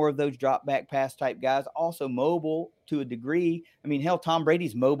 probably more of those drop back pass type guys, also mobile to a degree. I mean, hell, Tom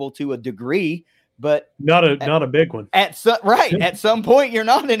Brady's mobile to a degree, but not a big one. At some point, you're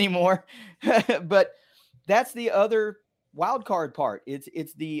not anymore. But that's the other wild card part.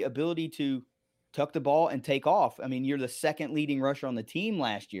 It's the ability to tuck the ball and take off. I mean, you're the second leading rusher on the team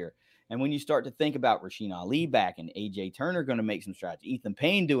last year. And when you start to think about Rasheen Ali back and A.J. Turner going to make some strides, Ethan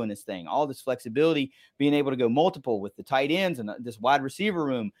Payne doing this thing, all this flexibility, being able to go multiple with the tight ends and this wide receiver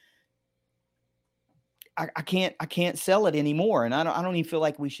room, I can't sell it anymore. And I don't even feel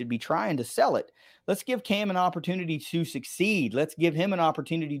like we should be trying to sell it. Let's give Cam an opportunity to succeed. Let's give him an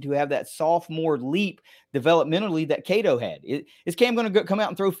opportunity to have that sophomore leap developmentally that Cato had. Is Cam going to come out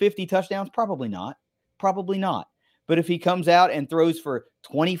and throw 50 touchdowns? Probably not. But if he comes out and throws for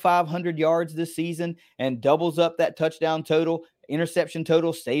 2,500 yards this season and doubles up that touchdown total, interception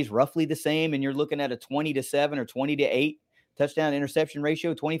total stays roughly the same, and you're looking at a 20-7 or 20-8 touchdown interception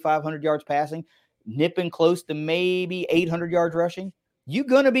ratio, 2,500 yards passing, nipping close to maybe 800 yards rushing, you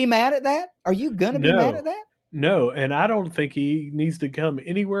going to be mad at that? Are you going to be mad at that? No, and I don't think he needs to come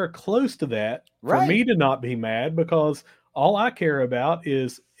anywhere close to that for me to not be mad, because all I care about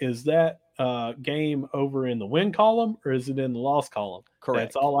is that game over in the win column or is it in the loss column?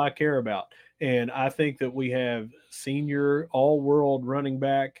 Correct. That's all I care about. And I think that we have senior all-world running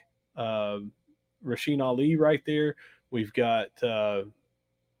back Rasheen Ali right there. We've got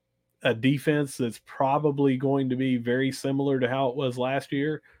a defense that's probably going to be very similar to how it was last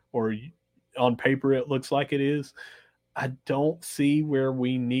year, or on paper it looks like it is. I don't see where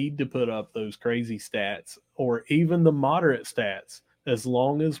we need to put up those crazy stats or even the moderate stats as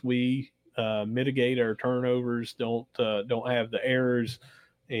long as we mitigate our turnovers, don't have the errors,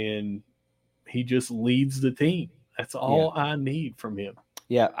 and he just leads the team. That's Yeah. all I need from him.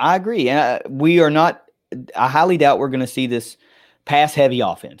 Yeah, I agree. We are not, I highly doubt we're going to see this pass heavy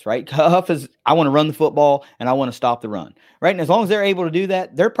offense, right? Huff is, I want to run the football and I want to stop the run, right? And as long as they're able to do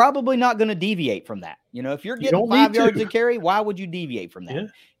that, they're probably not going to deviate from that. You know, if you're You getting don't 5 need yards to. a carry, why would you deviate from that? Yeah.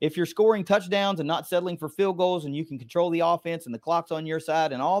 If you're scoring touchdowns and not settling for field goals and you can control the offense and the clock's on your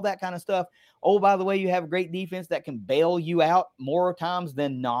side and all that kind of stuff. Oh, by the way, you have a great defense that can bail you out more times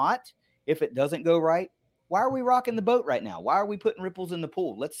than not if it doesn't go right. Why are we rocking the boat right now? Why are we putting ripples in the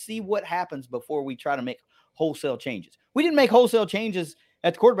pool? Let's see what happens before we try to make wholesale changes. We didn't make wholesale changes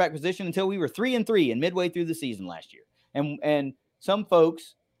at the quarterback position until we were 3-3 and midway through the season last year. And some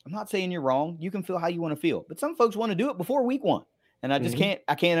folks, I'm not saying you're wrong. You can feel how you want to feel, but some folks want to do it before week 1. And I just can't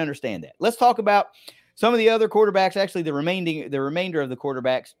understand that. Let's talk about some of the other quarterbacks, actually the remainder of the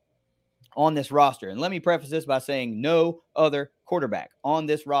quarterbacks on this roster. And let me preface this by saying no other quarterback on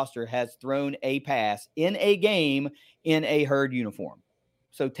this roster has thrown a pass in a game in a Herd uniform.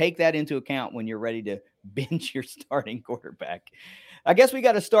 So take that into account when you're ready to bench your starting quarterback. I guess we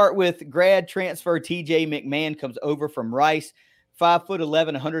got to start with grad transfer TJ McMahon comes over from Rice,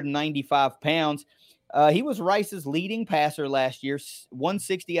 5'11", 195 pounds. He was Rice's leading passer last year,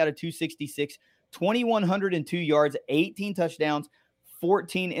 160 out of 266, 2,102 yards, 18 touchdowns,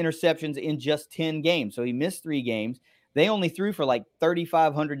 14 interceptions in just 10 games. So he missed 3 games. They only threw for like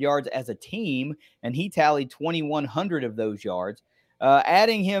 3,500 yards as a team, and he tallied 2,100 of those yards.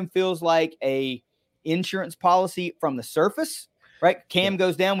 Adding him feels like a insurance policy from the surface, right? Cam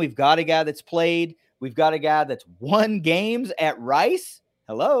goes down. We've got a guy that's played. We've got a guy that's won games at Rice.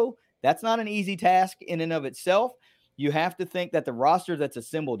 Hello. That's not an easy task in and of itself. You have to think that the roster that's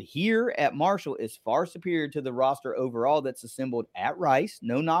assembled here at Marshall is far superior to the roster overall that's assembled at Rice.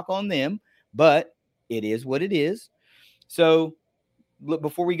 No knock on them, but it is what it is. So look,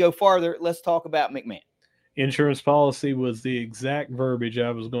 before we go farther, let's talk about McMahon. Insurance policy was the exact verbiage I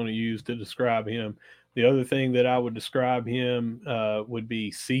was going to use to describe him. The other thing that I would describe him would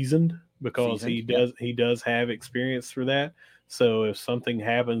be seasoned, because he does have experience for that. So if something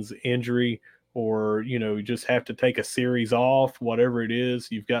happens, injury, or you just have to take a series off, whatever it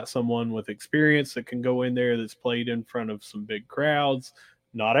is, you've got someone with experience that can go in there that's played in front of some big crowds,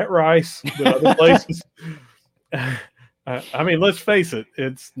 not at Rice, but other places. I mean, let's face it,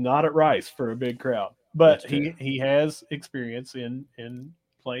 it's not at Rice for a big crowd, but he has experience in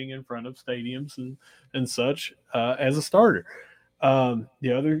playing in front of stadiums and such as a starter.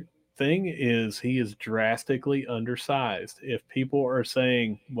 The other thing is he is drastically undersized. If people are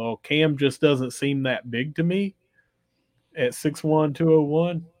saying, well, Cam just doesn't seem that big to me at 6'1",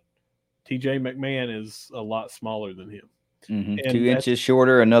 201, TJ McMahon is a lot smaller than him. Mm-hmm. 2 inches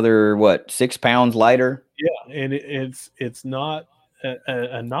shorter, another 6 pounds lighter. Yeah, and it's not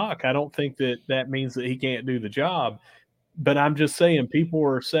a knock. I don't think that means that he can't do the job, but I'm just saying people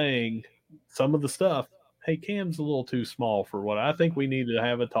are saying some of the stuff. Hey, Cam's a little too small for what I think we need to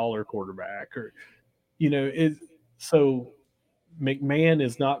have a taller quarterback, or so McMahon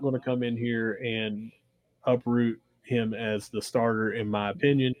is not going to come in here and uproot him as the starter, in my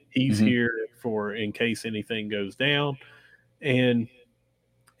opinion. He's here for in case anything goes down, and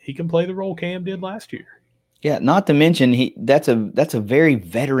he can play the role Cam did last year. Yeah, not to mention that's a very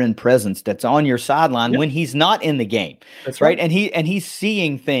veteran presence that's on your sideline when he's not in the game. That's right. And he's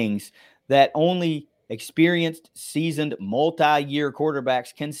seeing things that only experienced, seasoned, multi-year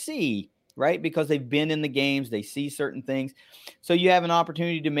quarterbacks can see, right? Because they've been in the games, they see certain things. So you have an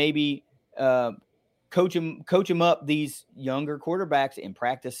opportunity to maybe coach him up, these younger quarterbacks, in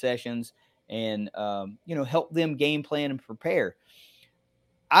practice sessions, and help them game plan and prepare.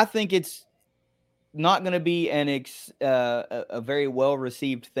 I think it's not going to be a very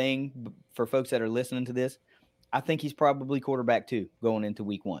well-received thing for folks that are listening to this. I think he's probably quarterback 2 going into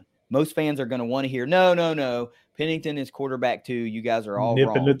week 1. Most fans are going to want to hear, no, Pennington is quarterback 2. You guys are all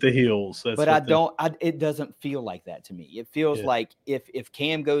nipping wrong at the heels. But it doesn't feel like that to me. It feels like if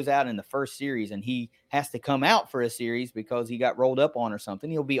Cam goes out in the first series and he has to come out for a series because he got rolled up on or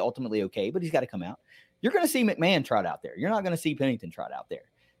something, he'll be ultimately okay, but he's got to come out. You're going to see McMahon trot out there. You're not going to see Pennington trot out there.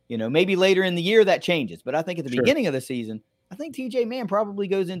 Maybe later in the year that changes, but I think at the beginning of the season, I think TJ Mann probably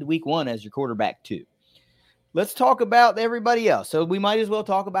goes into week 1 as your quarterback 2. Let's talk about everybody else. So we might as well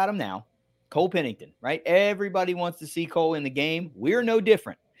talk about him now. Cole Pennington, right? Everybody wants to see Cole in the game. We're no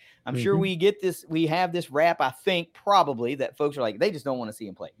different. I'm sure we have this rap, I think, probably, that folks are like, they just don't want to see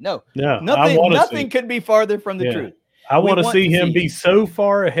him play. No, I want to see. Nothing could be farther from the truth. I want to see him be so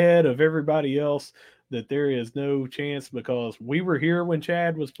far ahead of everybody else that there is no chance, because we were here when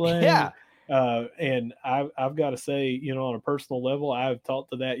Chad was playing. Yeah. And I've got to say, on a personal level, I've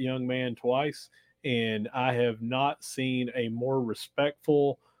talked to that young man twice, and I have not seen a more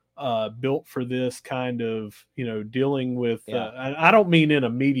respectful, built for this kind of, dealing with, I don't mean in a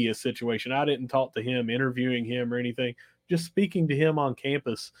media situation. I didn't talk to him, interviewing him or anything, just speaking to him on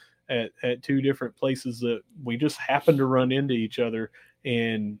campus at two different places that we just happened to run into each other.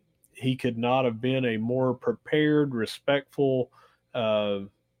 And he could not have been a more prepared, respectful,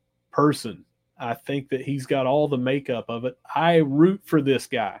 person. I think that he's got all the makeup of it. I root for this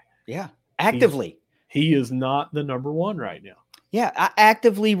guy. Yeah. Actively. He is not the number one right now. Yeah. I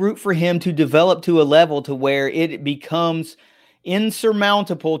actively root for him to develop to a level to where it becomes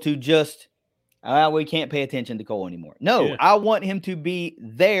insurmountable to just, we can't pay attention to Cole anymore. No, I want him to be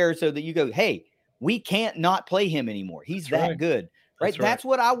there so that you go, hey, we can't not play him anymore. He's that good. Right? That's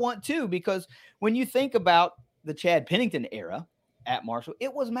what I want too, because when you think about the Chad Pennington era at Marshall,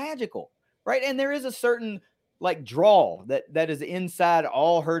 it was magical, right? And there is a certain draw that is inside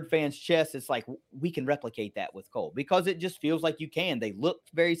all Herd fans' chests. It's like, we can replicate that with Cole, because it just feels like you can. They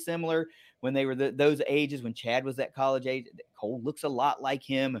looked very similar when they were those ages, when Chad was that college age. Cole looks a lot like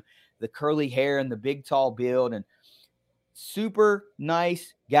him, the curly hair and the big tall build, and super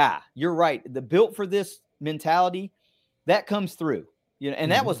nice guy. You're right. The built for this mentality, that comes through,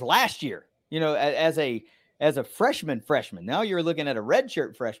 and that was last year, as a freshman. Now you're looking at a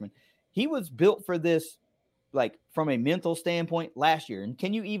redshirt freshman. He was built for this, from a mental standpoint, last year. And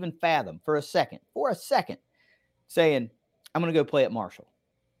can you even fathom for a second saying, I'm going to go play at Marshall?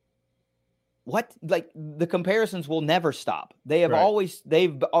 What? The comparisons will never stop. They've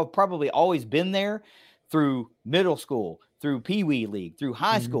probably always been there through middle school, through Pee Wee League, through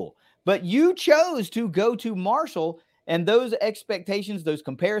high school. But you chose to go to Marshall, and those expectations, those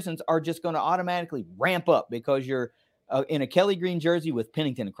comparisons are just going to automatically ramp up because you're in a Kelly Green jersey with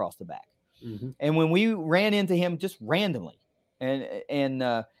Pennington across the back. And when we ran into him just randomly,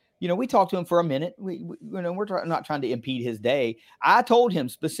 and we talked to him for a minute. We're not trying to impede his day. I told him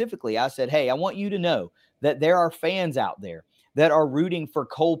specifically, I said, hey, I want you to know that there are fans out there that are rooting for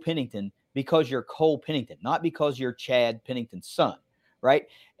Cole Pennington because you're Cole Pennington, not because you're Chad Pennington's son, right?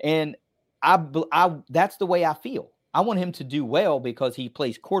 And I that's the way I feel. I want him to do well because he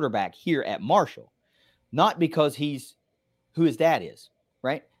plays quarterback here at Marshall, not because he's who his dad is,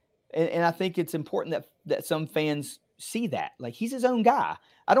 right? And I think it's important that some fans see that. He's his own guy.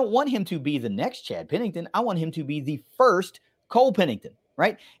 I don't want him to be the next Chad Pennington. I want him to be the first Cole Pennington,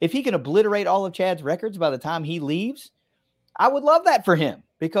 right? If he can obliterate all of Chad's records by the time he leaves, I would love that for him,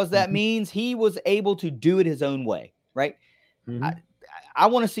 because that means he was able to do it his own way, right? I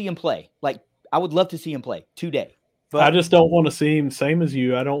want to see him play. I would love to see him play today. But I just don't want to see him, same as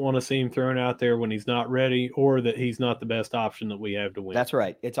you, I don't want to see him thrown out there when he's not ready, or that he's not the best option that we have to win. That's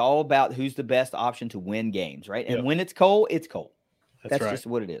right. It's all about who's the best option to win games, right? And when it's Cole, it's Cole. That's just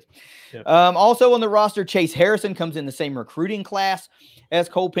what it is. Yep. Also on the roster, Chase Harrison comes in the same recruiting class as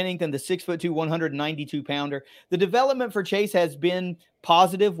Cole Pennington, the 6'2", 192-pounder. The development for Chase has been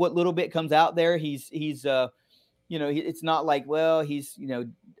positive. What little bit comes out there, he's it's not like, he's,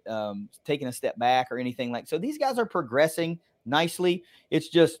 taking a step back or anything so. These guys are progressing nicely. It's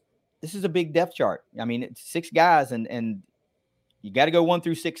just, this is a big depth chart. I mean, it's 6 guys and you got to go 1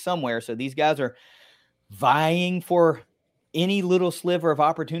 through 6 somewhere. So these guys are vying for any little sliver of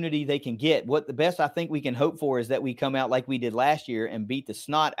opportunity they can get. What the best I think we can hope for is that we come out like we did last year and beat the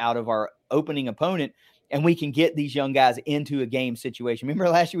snot out of our opening opponent, and we can get these young guys into a game situation. Remember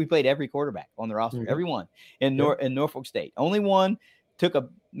last year we played every quarterback on the roster, everyone in Norfolk State. Only one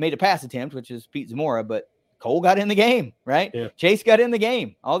made a pass attempt, which is Pete Zamora, but Cole got in the game, right? Yeah. Chase got in the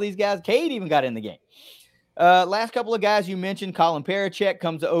game. All these guys, Cade even got in the game. Last couple of guys you mentioned, Colin Parachek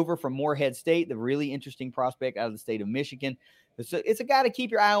comes over from Morehead State, the really interesting prospect out of the state of Michigan. It's a guy to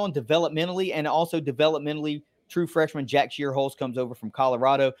keep your eye on developmentally, and also developmentally, true freshman Jack Shearholz comes over from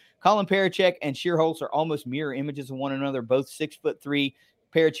Colorado. Colin Parachek and Shearholz are almost mirror images of one another, both 6'3",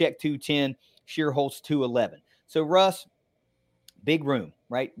 Parachek 210, Shearholz 211. So Russ, big room,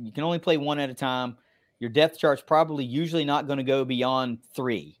 right? You can only play one at a time. Your depth chart's probably usually not going to go beyond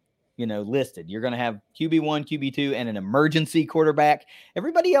 3. Listed. You're going to have QB1, QB2, and an emergency quarterback.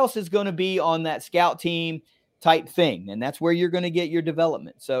 Everybody else is going to be on that scout team type thing, and that's where you're going to get your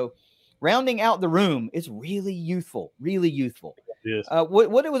development. So rounding out the room is really youthful, really youthful. Yes.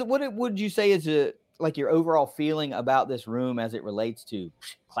 What would you say is like your overall feeling about this room as it relates to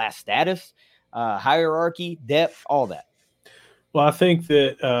class status, hierarchy, depth, all that? Well, I think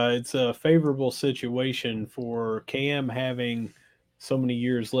that it's a favorable situation for Cam having so many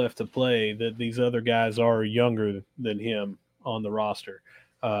years left to play that these other guys are younger than him on the roster.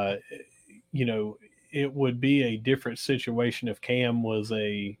 Uh, you know, it would be a different situation if Cam was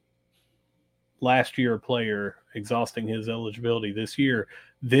a last year player exhausting his eligibility this year.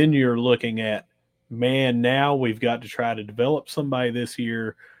 Then you're looking at, man, now we've got to try to develop somebody this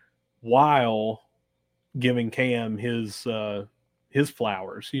year while giving Cam his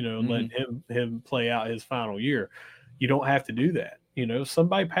flowers, and Mm-hmm. letting him play out his final year. You don't have to do that. If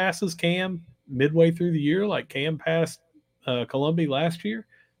somebody passes Cam midway through the year, like Cam passed Columbia last year,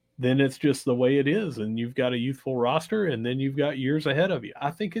 then it's just the way it is, and you've got a youthful roster, and then you've got years ahead of you. I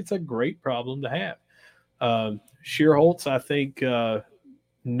think it's a great problem to have. Shearholtz, I think,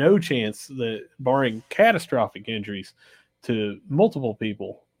 no chance that, barring catastrophic injuries to multiple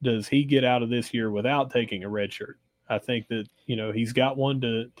people, does he get out of this year without taking a red shirt. I think that he's got one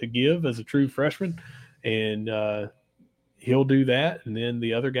to give as a true freshman, and he'll do that. And then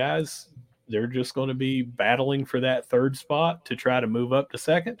the other guys, they're just going to be battling for that third spot to try to move up to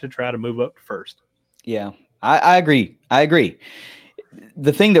second, to try to move up to first. Yeah, I agree. I agree.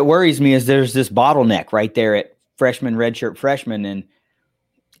 The thing that worries me is there's this bottleneck right there at freshman, redshirt freshman, and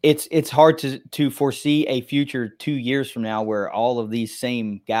it's hard to foresee a future 2 years from now where all of these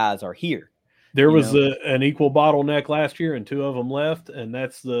same guys are here. There You was know, an equal bottleneck last year, and two of them left, and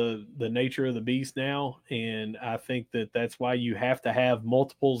that's the nature of the beast now. And I think that that's why you have to have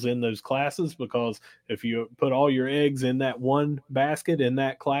multiples in those classes, because if you put all your eggs in that one basket in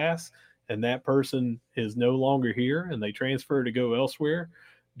that class, and that person is no longer here, and they transfer to go elsewhere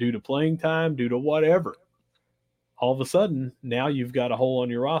due to playing time, due to whatever, all of a sudden now you've got a hole on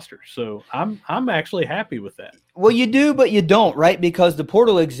your roster. So I'm actually happy with that. well, you do, but you don't, right? Because the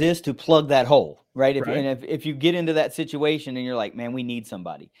portal exists to plug that hole, right? Right. If you get into that situation and you're like, man, we need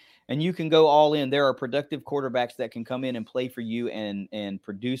somebody, and you can go all in. There are productive quarterbacks that can come in and play for you and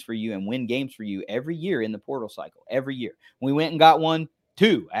produce for you and win games for you every year in the portal cycle. Every year, we went and got one,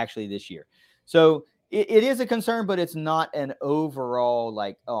 two actually this year. So it is a concern, but it's not an overall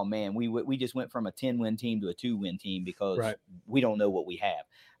like, oh man, we just went from a 10-win team to a 2-win team because Right. we don't know what we have.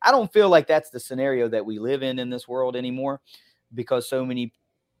 I don't feel like that's the scenario that we live in this world anymore, because so many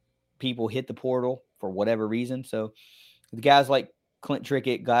people hit the portal for whatever reason. So the guys like Clint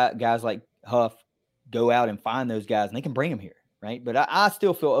Trickett, guys like Huff, go out and find those guys and they can bring them here, right? But I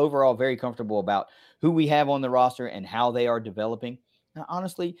still feel overall very comfortable about who we have on the roster and how they are developing. Now,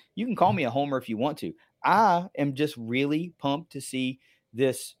 honestly, you can call me a homer if you want to. I am just really pumped to see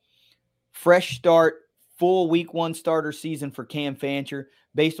this fresh start, full week one starter season for Cam Fancher,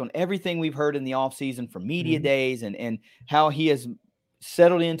 based on everything we've heard in the offseason from media Mhm. days and how he has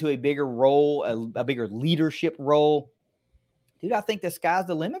settled into a bigger role, a bigger leadership role. Dude, I think the sky's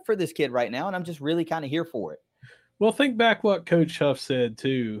the limit for this kid right now, and I'm just really kind of here for it. Well, think back what Coach Huff said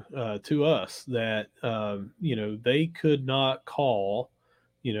to us, that they could not call.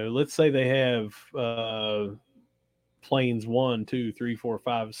 Let's say they have planes 1, 2, 3, 4,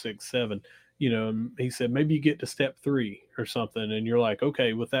 5, 6, 7. And he said maybe you get to step 3 or something, and you're like,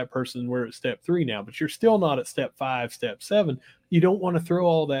 okay, with that person we're at step 3 now, but you're still not at step 5, step 7. You don't want to throw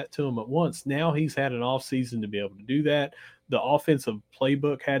all that to him at once. Now he's had an off season to be able to do that. The offensive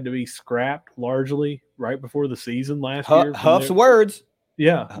playbook had to be scrapped largely right before the season last year from Huff's there. words.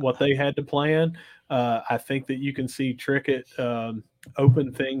 Yeah, what they had to plan. I think that you can see Trickett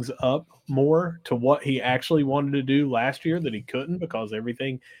open things up more to what he actually wanted to do last year that he couldn't, because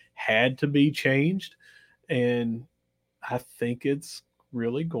everything had to be changed. And I think it's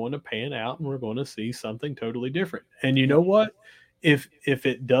really going to pan out, and we're going to see something totally different. And you Yeah. know what? If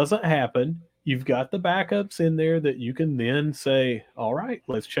it doesn't happen, you've got the backups in there that you can then say, all right,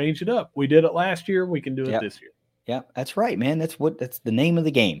 let's change it up. We did it last year, we can do it Yep. this year. Yeah, that's right, man. That's the name of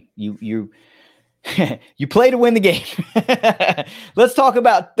the game. You you play to win the game. Let's talk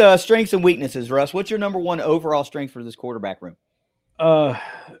about strengths and weaknesses, Russ. What's your number one overall strength for this quarterback room? Uh,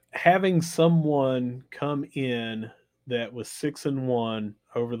 Having someone come in that was 6-1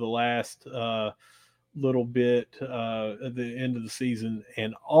 over the last little bit at the end of the season,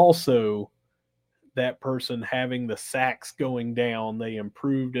 and also that person having the sacks going down, they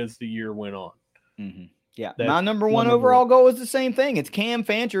improved as the year went on. Mm-hmm. Yeah, my That's number my one number one. overall goal is the same thing. It's Cam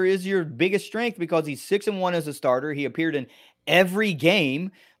Fancher is your biggest strength because he's 6-1 as a starter. He appeared in every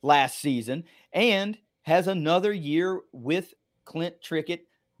game last season and has another year with Clint Trickett.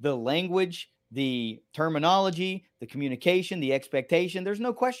 The language, the terminology, the communication, the expectation. There's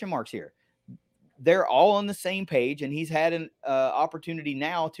no question marks here. they're all on the same page, and he's had an opportunity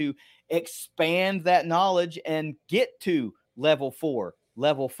now to expand that knowledge and get to level 4,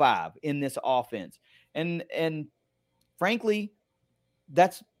 level 5 in this offense. And frankly,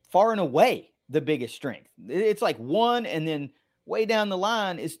 that's far and away the biggest strength. It's like 1, and then way down the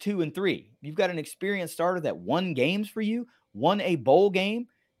line is 2 and 3. You've got an experienced starter that won games for you, won a bowl game,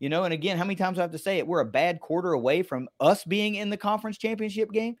 and again, how many times do I have to say it? We're a bad quarter away from us being in the conference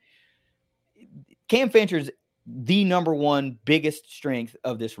championship game. Cam Fancher's the number 1 biggest strength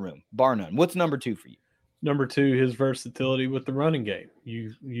of this room, bar none. What's number 2 for you? Number 2, his versatility with the running game.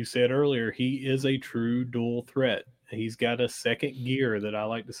 You said earlier, he is a true dual threat. He's got a second gear that I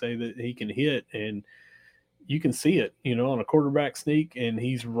like to say that he can hit, and you can see it, on a quarterback sneak, and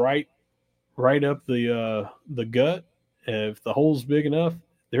he's right up the gut. If the hole's big enough,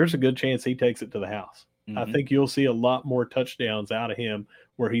 there's a good chance he takes it to the house. Mm-hmm. I think you'll see a lot more touchdowns out of him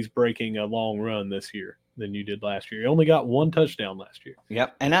where he's breaking a long run this year than you did last year. He only got 1 touchdown last year.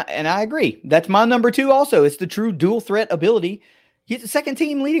 Yep, and I agree. That's my number 2 also. It's the true dual threat ability. He's the second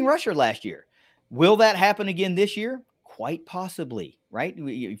team leading rusher last year. Will that happen again this year? Quite possibly, right?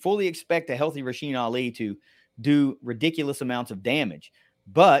 We fully expect a healthy Rasheen Ali to do ridiculous amounts of damage.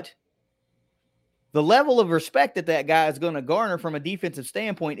 But the level of respect that guy is going to garner from a defensive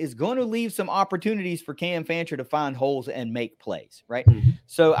standpoint is going to leave some opportunities for Cam Fancher to find holes and make plays, right? Mm-hmm.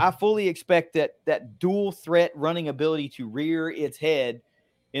 So I fully expect that dual threat running ability to rear its head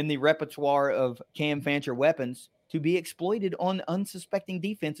in the repertoire of Cam Fancher weapons to be exploited on unsuspecting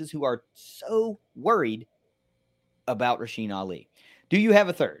defenses who are so worried about Rasheen Ali. Do you have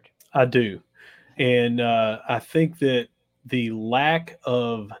a third? I do. And I think that the lack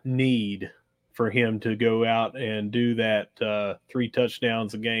of need for him to go out and do that 3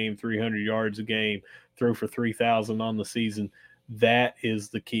 touchdowns a game, 300 yards a game, throw for 3,000 on the season, that is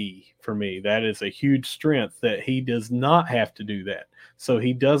the key for me. That is a huge strength that he does not have to do that. So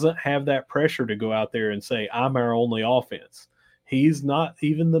he doesn't have that pressure to go out there and say, I'm our only offense. He's not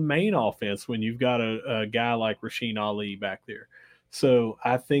even the main offense when you've got a guy like Rasheen Ali back there. So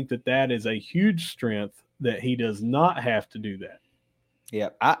I think that is a huge strength that he does not have to do that. Yeah,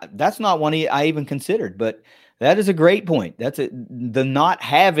 that's not one I even considered, but that is a great point. That's the not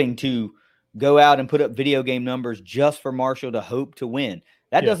having to go out and put up video game numbers just for Marshall to hope to win.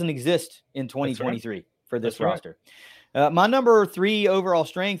 That doesn't exist in 2023 for this roster. Right. My number 3 overall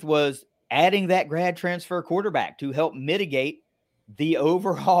strength was adding that grad transfer quarterback to help mitigate the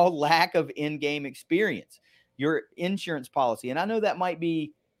overall lack of in-game experience. Your insurance policy, and I know that might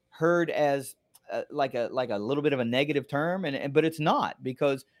be heard as like a little bit of a negative term, but it's not,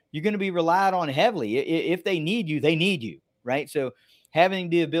 because you're going to be relied on heavily. If they need you, they need you, right? So having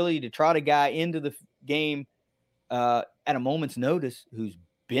the ability to trot a guy into the game at a moment's notice, who's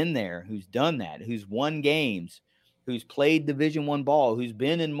been there, who's done that, who's won games, who's played Division I ball, who's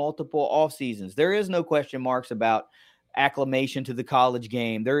been in multiple off seasons. There is no question marks about acclimation to the college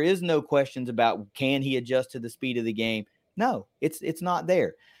game. There is no questions about can he adjust to the speed of the game. No, it's not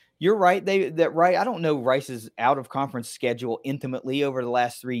there. You're right. I don't know Rice's out of conference schedule intimately over the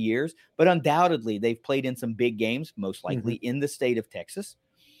last 3 years, but undoubtedly they've played in some big games, most likely in the state of Texas.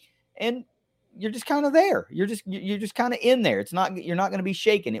 And you're just kind of there. You're just kind of in there. You're not going to be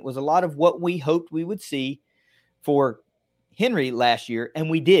shaken. It was a lot of what we hoped we would see for Henry last year,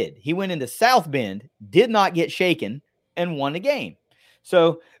 and we did. He went into South Bend, did not get shaken, and won the game.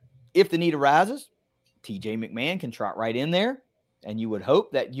 So if the need arises, TJ McMahon can trot right in there. And you would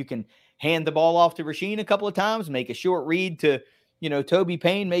hope that you can hand the ball off to Rasheen a couple of times, make a short read to, Toby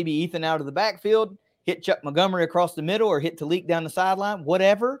Payne, maybe Ethan out of the backfield, hit Chuck Montgomery across the middle, or hit Talik down the sideline,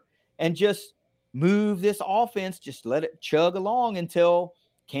 whatever, and just move this offense, just let it chug along until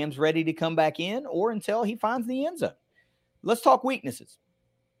Cam's ready to come back in or until he finds the end zone. Let's talk weaknesses.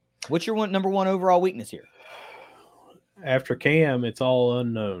 What's your number 1 overall weakness here? After Cam, it's all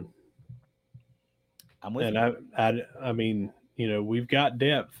unknown. I'm with you. And I mean, we've got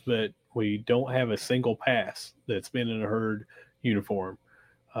depth, but we don't have a single pass that's been in a Herd uniform.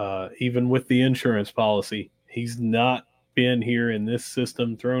 Even with the insurance policy, he's not been here in this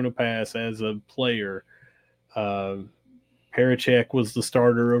system, thrown a pass as a player. Parachek was the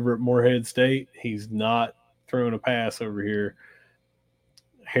starter over at Morehead State. He's not thrown a pass over here.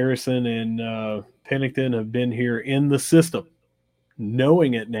 Harrison and Pennington have been here in the system,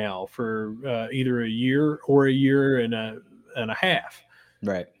 knowing it now for either a year or a year and a half.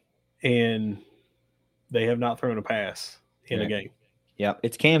 Right. And they have not thrown a pass in a game. Yeah.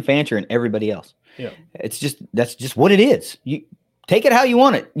 It's Cam Fancher and everybody else. Yeah. That's just what it is. You take it how you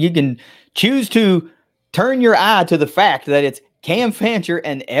want it. You can choose to turn your eye to the fact that it's Cam Fancher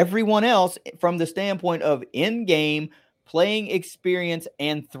and everyone else from the standpoint of in-game playing experience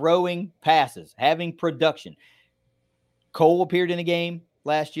and throwing passes, having production. Cole appeared in a game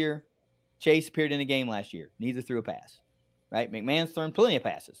last year. Chase appeared in a game last year. Neither threw a pass, right? McMahon's thrown plenty of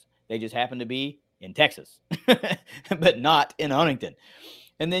passes. They just happen to be in Texas, but not in Huntington.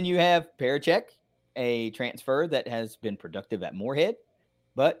 And then you have Parachek, a transfer that has been productive at Moorhead,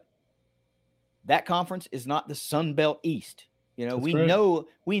 but that conference is not the Sun Belt East. You know,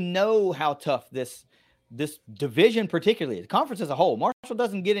 we know how tough this division particularly is. Conference as a whole. Marshall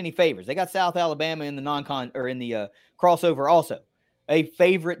doesn't get any favors. They got South Alabama in the non-con or in the crossover also, a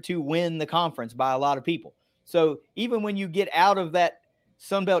favorite to win the conference by a lot of people. So even when you get out of that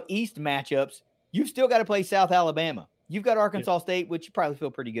Sun Belt East matchups, you've still got to play South Alabama. You've got Arkansas State, which you probably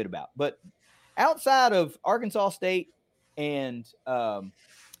feel pretty good about. But outside of Arkansas State and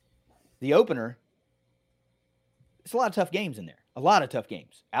the opener, it's a lot of tough games in there. A lot of tough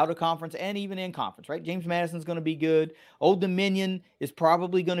games out of conference and even in conference, right? James Madison's going to be good. Old Dominion is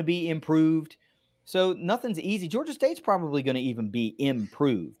probably going to be improved. So nothing's easy. Georgia State's probably going to even be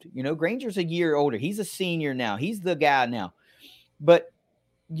improved. You know, Granger's a year older. He's a senior now. He's the guy now. But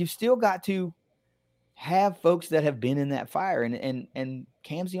you've still got to have folks that have been in that fire. And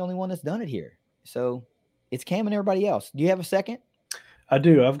Cam's the only one that's done it here. So it's Cam and everybody else. Do you have a second? I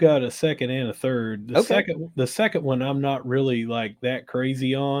do. I've got a second and a third. The second one I'm not really like that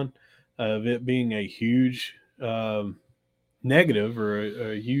crazy on, of it being a huge negative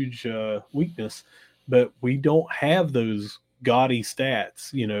or a huge weakness, but we don't have those gaudy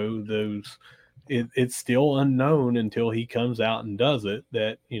stats. You know, it's still unknown until he comes out and does it.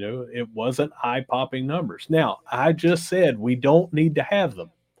 That, you know, it wasn't eye-popping numbers. Now, I just said we don't need to have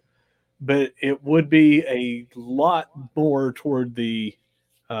them, but it would be a lot more toward the.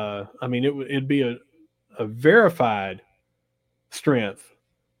 It'd be a verified strength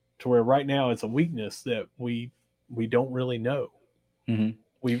to where right now it's a weakness that we don't really know. Mm-hmm.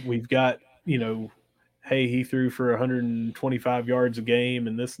 We've got, you know, hey, he threw for 125 yards a game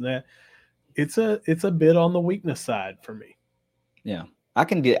and this and that. It's a bit on the weakness side for me. Yeah. I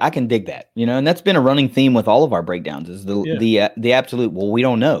can dig that, you know, and that's been a running theme with all of our breakdowns is the absolute, well, we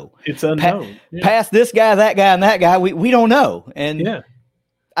don't know. It's unknown. Past this guy, that guy, and that guy, we don't know. And yeah.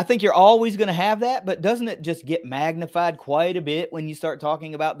 I think you're always going to have that, but doesn't it just get magnified quite a bit when you start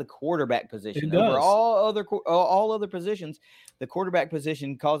talking about the quarterback position? It does. Over all other positions, the quarterback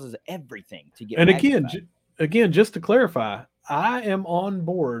position causes everything to get and magnified. Again, just to clarify, I am on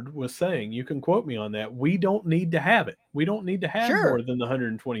board with saying, you can quote me on that, we don't need to have it. We don't need to have more than the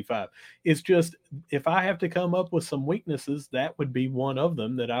 125. It's just, if I have to come up with some weaknesses, that would be one of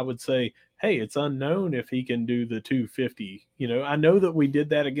them that I would say, hey, it's unknown if he can do the 250. You know, I know that we did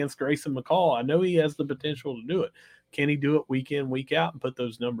that against Grayson McCall. I know he has the potential to do it. Can he do it week in, week out and put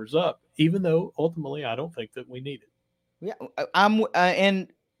those numbers up? Even though ultimately I don't think that we need it. Yeah,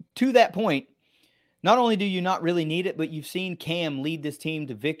 and to that point, not only do you not really need it, but you've seen Cam lead this team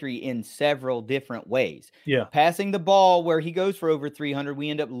to victory in several different ways. Yeah. Passing the ball where he goes for over 300, we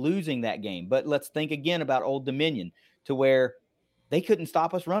end up losing that game. But let's think again about Old Dominion, to where they couldn't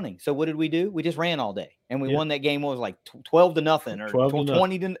stop us running. So what did we do? We just ran all day. And we won that game. What was like 12-0 or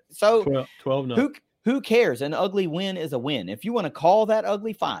 20 to so 12-0. Who cares? An ugly win is a win. If you want to call that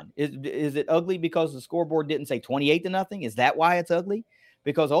ugly, fine. Is it ugly because the scoreboard didn't say 28-0? Is that why it's ugly?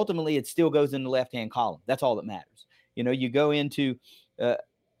 Because ultimately it still goes in the left-hand column. That's all that matters. You know, you go into a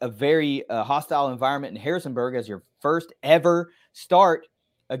very hostile environment in Harrisonburg as your first ever start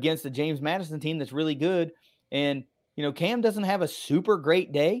against the James Madison team that's really good. And, you know, Cam doesn't have a super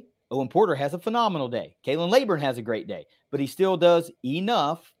great day. Owen Porter has a phenomenal day. Kalen Laburn has a great day. But he still does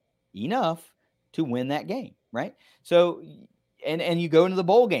enough to win that game, right? So and you go into the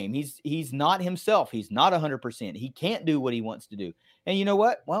bowl game. He's not himself. He's not 100%. He can't do what he wants to do. And you know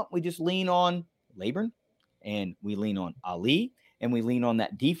what? Well, we just lean on Laburn, and we lean on Ali, and we lean on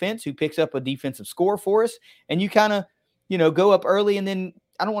that defense who picks up a defensive score for us. And you kind of, you know, go up early, and then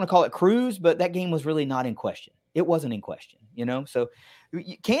I don't want to call it cruise, but that game was really not in question. It wasn't in question, you know? So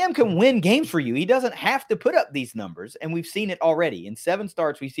Cam can win games for you. He doesn't have to put up these numbers, and we've seen it already. In 7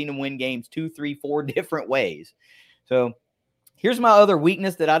 starts, we've seen him win games 2, 3, 4 different ways. So here's my other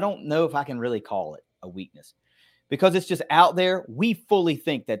weakness that I don't know if I can really call it a weakness, because it's just out there. We fully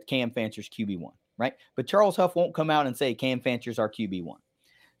think that Cam Fancher's QB1, right? But Charles Huff won't come out and say Cam Fancher's our QB1.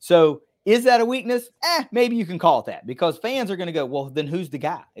 So is that a weakness? Maybe you can call it that, because fans are going to go, well, then who's the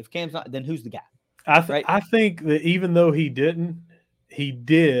guy? If Cam's not, then who's the guy? I think that even though he didn't, he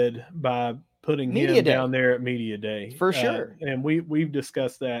did by putting him down there at Media Day. For sure. And we've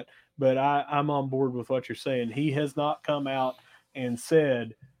discussed that, but I'm on board with what you're saying. He has not come out and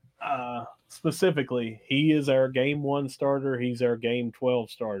said specifically, he is our game 1 starter, he's our game 12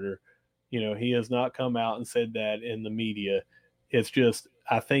 starter. He has not come out and said that in the media. It's just,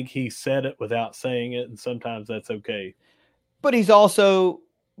 I think he said it without saying it, and sometimes that's okay. But he's also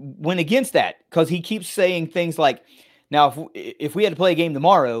went against that because he keeps saying things like, now, if we had to play a game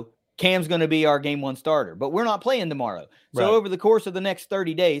tomorrow, Cam's going to be our game 1 starter, but we're not playing tomorrow. So Right. over the course of the next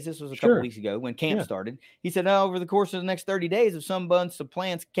 30 days, this was a couple Sure. weeks ago when camp Yeah. started, he said, no, over the course of the next 30 days, if someone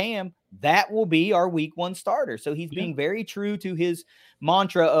supplants Cam, that will be our week 1 starter. So he's Yeah. being very true to his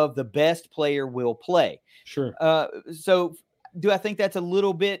mantra of the best player will play. Sure. So do I think that's a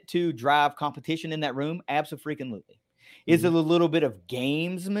little bit to drive competition in that room? Absolutely. Is it a little bit of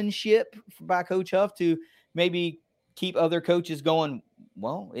gamesmanship by Coach Huff to maybe keep other coaches going,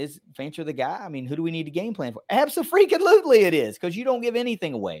 well, is Fancher the guy? I mean, who do we need to game plan for? Absolutely it is, because you don't give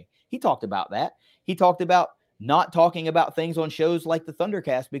anything away. He talked about that. He talked about not talking about things on shows like the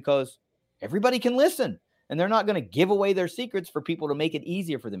ThunderCast because everybody can listen, and they're not going to give away their secrets for people to make it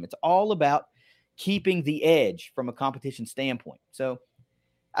easier for them. It's all about keeping the edge from a competition standpoint. So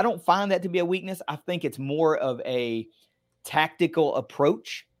I don't find that to be a weakness. I think it's more of a tactical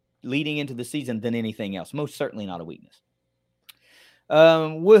approach leading into the season than anything else. Most certainly not a weakness.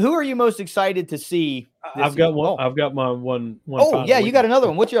 Who are you most excited to see? I've got one. I've got my one. Oh, yeah, you got another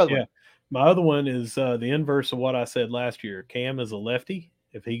one. What's your other one? My other one is the inverse of what I said last year. Cam is a lefty.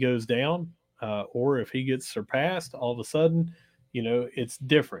 If he goes down, or if he gets surpassed, all of a sudden, it's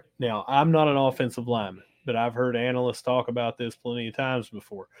different. Now, I'm not an offensive lineman, but I've heard analysts talk about this plenty of times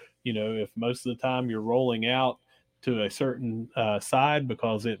before. If most of the time you're rolling out to a certain side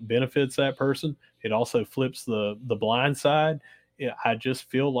because it benefits that person, it also flips the blind side. I just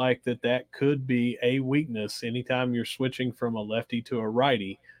feel like that could be a weakness anytime you're switching from a lefty to a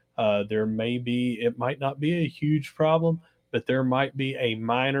righty. It might not be a huge problem, but there might be a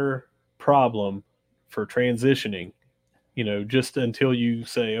minor problem for transitioning, just until you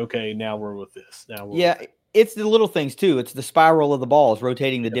say, okay, now we're with this. It's the little things too. It's the spiral of the balls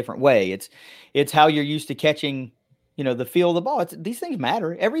rotating the different way. It's how you're used to catching, the feel of the ball. These things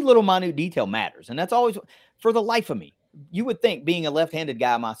matter. Every little minute detail matters. And that's always, for the life of me, you would think, being a left-handed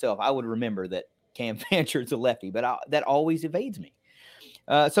guy myself, I would remember that Cam Fancher is a lefty, but that always evades me.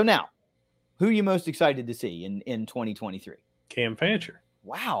 So now, who are you most excited to see in 2023? Cam Fancher.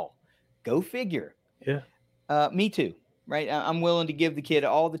 Wow. Go figure. Yeah. Me too. Right. I'm willing to give the kid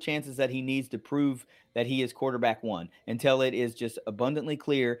all the chances that he needs to prove that he is quarterback 1 until it is just abundantly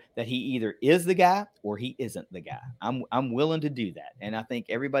clear that he either is the guy or he isn't the guy. I'm willing to do that. And I think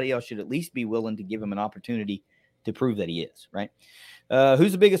everybody else should at least be willing to give him an opportunity to prove that he is. Right.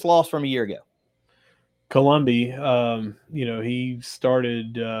 Who's the biggest loss from a year ago? Columbia. He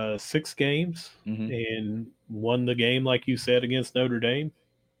started 6 games and won the game, like you said, against Notre Dame.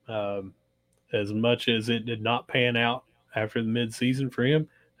 As much as it did not pan out after the midseason for him,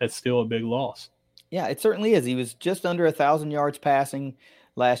 that's still a big loss. Yeah, it certainly is. He was just under 1,000 yards passing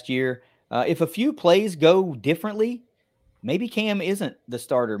last year. If a few plays go differently, maybe Cam isn't the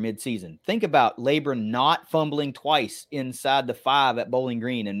starter midseason. Think about Labron not fumbling twice inside the 5 at Bowling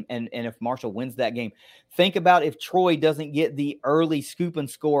Green, and if Marshall wins that game. Think about if Troy doesn't get the early scoop and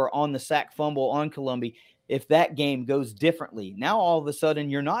score on the sack fumble on Columbia. If that game goes differently, now all of a sudden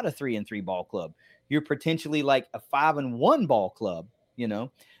you're not a 3-3 ball club. You're potentially like a 5-1 ball club.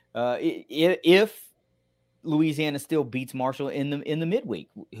 If Louisiana still beats Marshall in the midweek,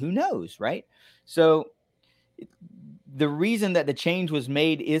 who knows, right? So the reason that the change was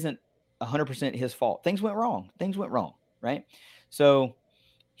made isn't 100% his fault. Things went wrong, right? So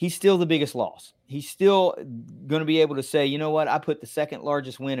he's still the biggest loss. He's still going to be able to say, you know what? I put the second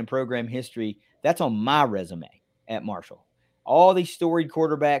largest win in program history. That's on my resume at Marshall. All these storied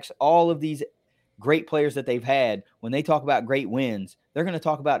quarterbacks, all of these great players that they've had, when they talk about great wins, they're going to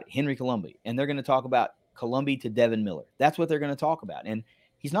talk about Henry Columbia, and they're going to talk about Columbia to Devin Miller. That's what they're going to talk about. And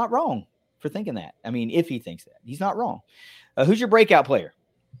he's not wrong for thinking that. I mean, if he thinks that, he's not wrong. Who's your breakout player?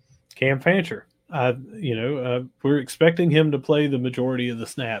 Cam Fancher. We're expecting him to play the majority of the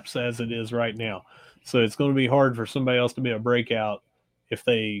snaps as it is right now. So it's going to be hard for somebody else to be a breakout if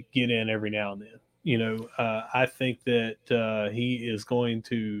they get in every now and then. I think that he is going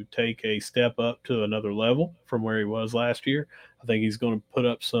to take a step up to another level from where he was last year. I think he's going to put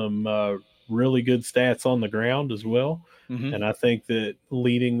up some really good stats on the ground as well. Mm-hmm. And I think that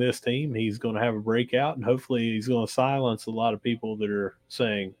leading this team, he's going to have a breakout, and hopefully he's going to silence a lot of people that are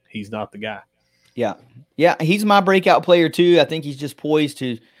saying he's not the guy. Yeah. He's my breakout player too. I think he's just poised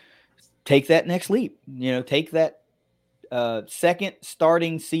to take that next leap, take that second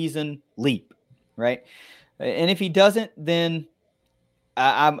starting season leap. Right. And if he doesn't, then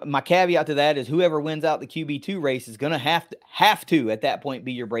my caveat to that is whoever wins out the QB2 race is going to have to at that point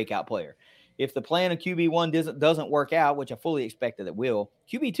be your breakout player. If the plan of QB1 doesn't work out, which I fully expect that it will,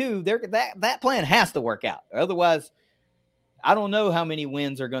 QB2 that plan has to work out. Otherwise, I don't know how many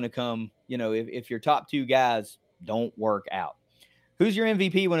wins are going to come. If your top two guys don't work out. Who's your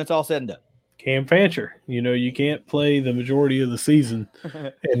MVP when it's all said and done? Cam Fancher. You can't play the majority of the season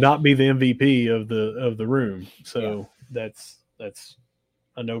and not be the MVP of the room. So that's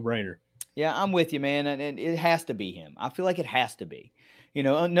a no-brainer. Yeah, I'm with you, man, and it has to be him. I feel like it has to be.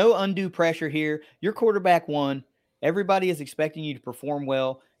 No undue pressure here. Your quarterback won. Everybody is expecting you to perform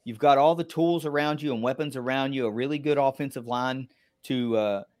well. You've got all the tools around you and weapons around you, a really good offensive line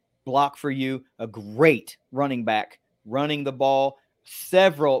to block for you, a great running back running the ball,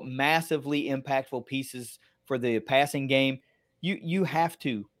 several massively impactful pieces for the passing game. You have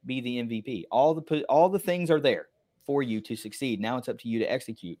to be the MVP. All the things are there for you to succeed. Now it's up to you to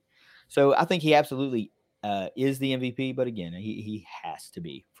execute. So I think he absolutely is the MVP, but again, he has to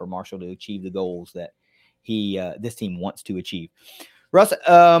be for Marshall to achieve the goals that this team wants to achieve. Russ,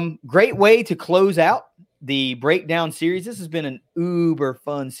 great way to close out the breakdown series. This has been an uber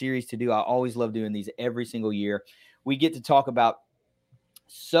fun series to do. I always love doing these every single year. We get to talk about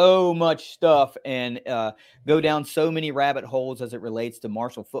so much stuff and go down so many rabbit holes as it relates to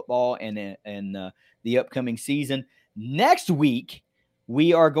Marshall football and the upcoming season. Next week,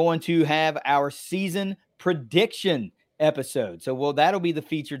 we are going to have our season prediction episode. So, that'll be the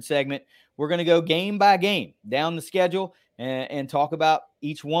featured segment. We're going to go game by game down the schedule and talk about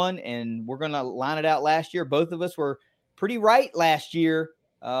each one. And we're going to line it out last year. Both of us were pretty right last year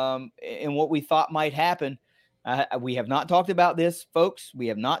in what we thought might happen. We have not talked about this, folks. We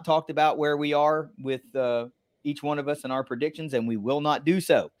have not talked about where we are with each one of us and our predictions, and we will not do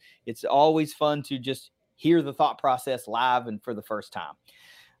so. It's always fun to just hear the thought process live and for the first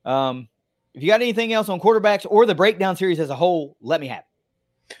time. If you got anything else on quarterbacks or the breakdown series as a whole, let me have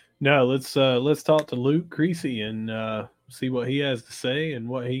it. No, let's talk to Luke Creasy and see what he has to say and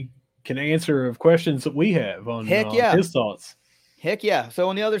what he can answer of questions that we have on his thoughts. Heck yeah. So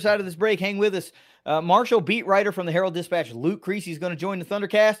on the other side of this break, hang with us. Marshall beat writer from the Herald-Dispatch, Luke Creasy, is going to join the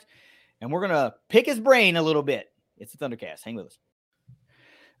ThunderCast, and we're going to pick his brain a little bit. It's the ThunderCast. Hang with us.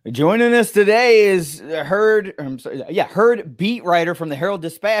 Joining us today is Herd beat writer from the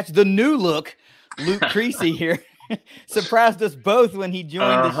Herald-Dispatch, the new look, Luke Creasy here. Surprised us both when he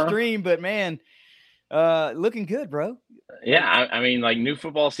joined the stream, but man, looking good, bro. Yeah, I mean, like new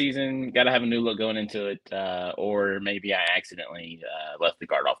football season, got to have a new look going into it, or maybe I accidentally left the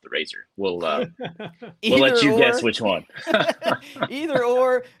guard off the razor. We'll let you guess which one. Either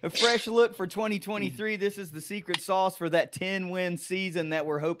or, a fresh look for 2023. This is the secret sauce for that 10-win season that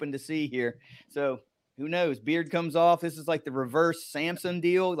we're hoping to see here. So who knows? Beard comes off. This is like the reverse Samson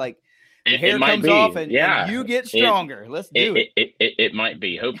deal. Like the hair comes off and you get stronger. Let's do it. It might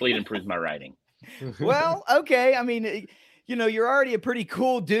be. Hopefully it improves my writing. Well, okay. I mean, you're already a pretty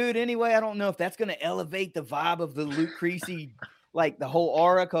cool dude anyway. I don't know if that's going to elevate the vibe of the Luke Creasy, like the whole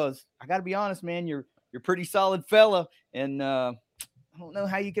aura, because I got to be honest, man, you're a pretty solid fella. And I don't know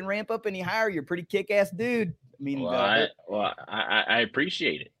how you can ramp up any higher. You're a pretty kick-ass dude. I mean, I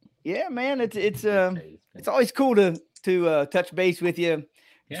appreciate it. Yeah, man. It's always cool to touch base with you,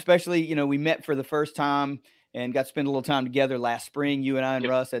 especially, we met for the first time and got to spend a little time together last spring, you and I and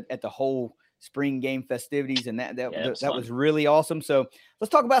Russ at the whole spring game festivities, and that was really awesome. So let's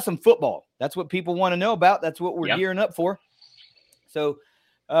talk about some football. That's what people want to know about. That's what we're gearing up for. So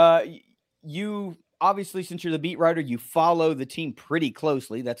you obviously, since you're the beat writer, you follow the team pretty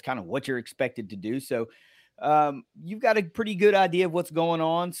closely. That's kind of what you're expected to do. So you've got a pretty good idea of what's going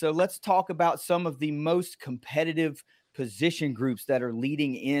on. So let's talk about some of the most competitive position groups that are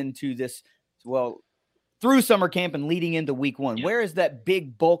leading into this, through summer camp and leading into week one. Yeah. Where is that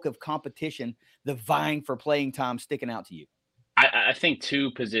big bulk of competition, the vying for playing time, sticking out to you? I think two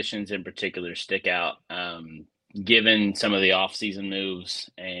positions in particular stick out, given some of the offseason moves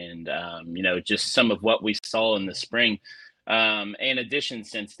and, just some of what we saw in the spring and additions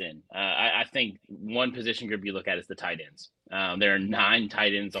since then. I think one position group you look at is the tight ends. There are 9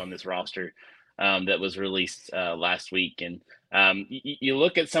 tight ends on this roster that was released last week. And you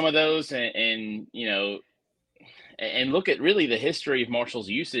look at some of those and look at really the history of Marshall's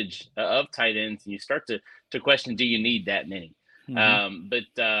usage of tight ends, and you start to question, do you need that many?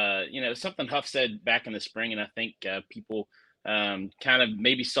 Mm-hmm. Something Huff said back in the spring, and I think people kind of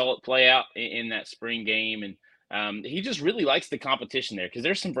maybe saw it play out in that spring game. And he just really likes the competition there because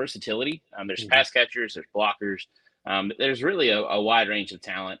there's some versatility. There's pass catchers, there's blockers. There's really a wide range of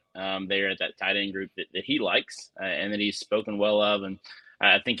talent there at that tight end group that he likes and that he's spoken well of. And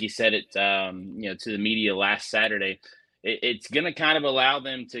I think he said it, to the media last Saturday. It's going to kind of allow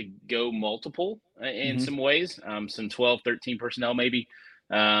them to go multiple in some ways, some 12, 13 personnel maybe.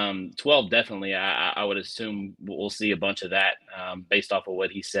 12 definitely. I would assume we'll see a bunch of that based off of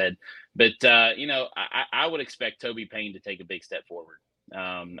what he said. But, I would expect Toby Payne to take a big step forward.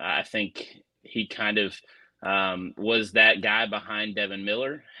 I think he kind of was that guy behind Devin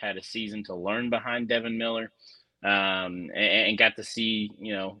Miller, had a season to learn behind Devin Miller, and got to see,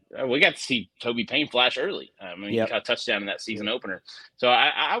 we got to see Toby Payne flash early. He got a touchdown in that season opener. So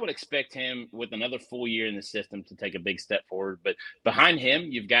I would expect him with another full year in the system to take a big step forward. But behind him,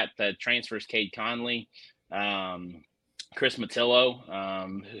 you've got the transfers, Cade Conley, Chris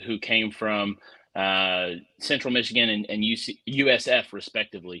Matillo, who came from Central Michigan and USF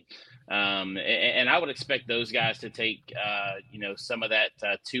respectively. And I would expect those guys to take, some of that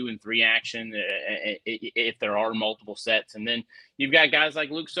 2 and 3 action if there are multiple sets. And then you've got guys like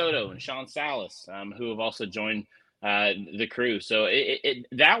Luke Soto and Sean Salas, who have also joined the crew. So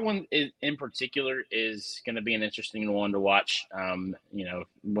that one in particular is going to be an interesting one to watch,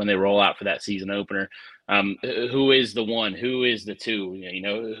 when they roll out for that season opener. Who is the one? Who is the two?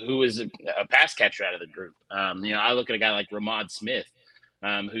 Who is a pass catcher out of the group? I look at a guy like Ramad Smith,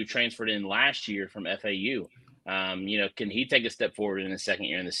 who transferred in last year from FAU. Can he take a step forward in his second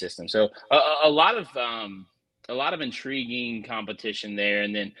year in the system? So a lot of intriguing competition there.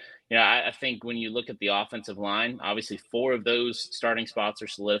 And then, I think when you look at the offensive line, obviously 4 of those starting spots are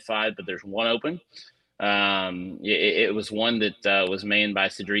solidified, but there's one open. It was one that was manned by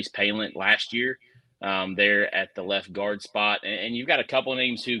Cedrice Palant last year. There at the left guard spot, and you've got a couple of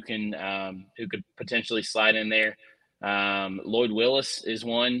names who could potentially slide in there. Lloyd Willis is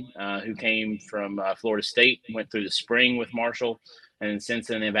one who came from Florida State, went through the spring with Marshall, and since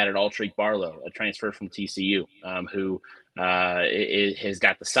then they've added Altrique Barlow, a transfer from TCU, who has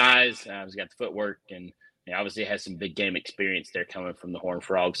got the size, has got the footwork, and obviously has some big game experience there coming from the Horned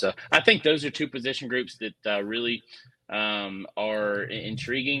Frogs. So I think those are 2 position groups that really are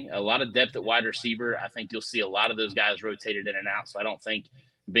intriguing. A lot of depth at wide receiver. I think you'll see a lot of those guys rotated in and out. So I don't think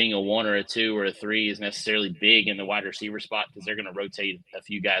being a 1 or a 2 or a 3 is necessarily big in the wide receiver spot, because they're going to rotate a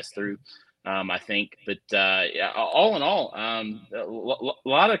few guys through, I think. But all in all, a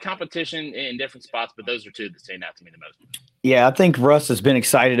lot of competition in different spots, but those are 2 that stand out to me the most. Yeah, I think Russ has been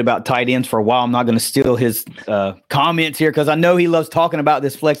excited about tight ends for a while. I'm not going to steal his comments here because I know he loves talking about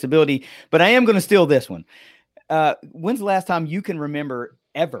this flexibility, but I am going to steal this one. When's the last time you can remember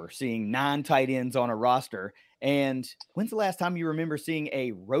ever seeing 9 tight ends on a roster? And when's the last time you remember seeing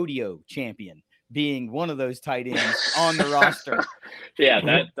a rodeo champion being one of those tight ends on the roster? Yeah,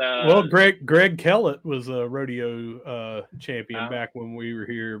 that. Well, Greg Kellett was a rodeo champion back when we were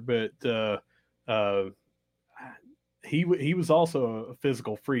here, but he was also a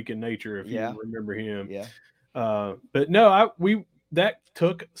physical freak in nature, if you remember him. Yeah. But no, that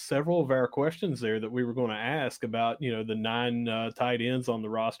took several of our questions there that we were going to ask about, the 9 tight ends on the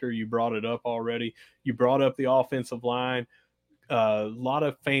roster. You brought it up already. You brought up the offensive line. A lot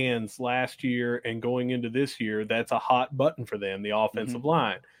of fans last year and going into this year, that's a hot button for them, the offensive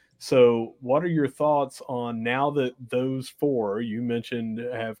line. So what are your thoughts on, now that those 4 you mentioned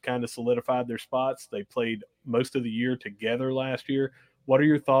have kind of solidified their spots? They played most of the year together last year. What are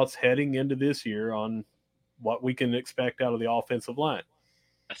your thoughts heading into this year on what we can expect out of the offensive line?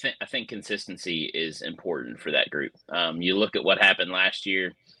 I think consistency is important for that group. You look at what happened last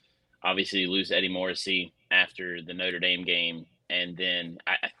year. Obviously, you lose Eddie Morrissey after the Notre Dame game. And then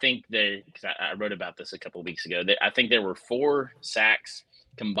I think because I wrote about this a couple of weeks ago, I think there were 4 sacks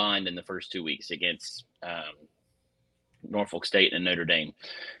combined in the first 2 weeks against Norfolk State and Notre Dame.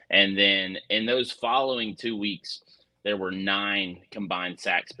 And then in those following 2 weeks, there were 9 combined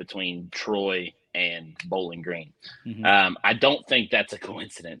sacks between Troy and Bowling Green. I don't think that's a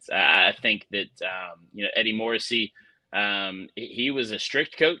coincidence. I think that, Eddie Morrissey, he was a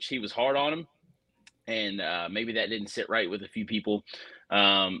strict coach. He was hard on him. And maybe that didn't sit right with a few people.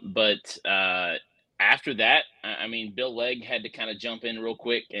 But after that, Bill Legg had to kind of jump in real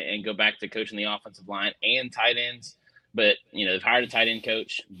quick and go back to coaching the offensive line and tight ends. But, they've hired a tight end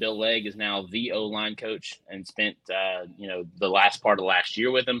coach. Bill Legg is now the O-line coach and spent, the last part of last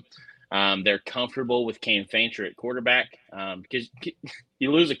year with him. They're comfortable with Cam Fancher at quarterback, because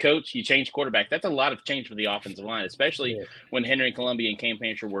you lose a coach, you change quarterback. That's a lot of change for the offensive line, especially when Henry Columbia and Cam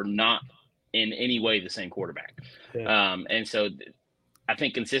Fancher were not in any way the same quarterback. And so I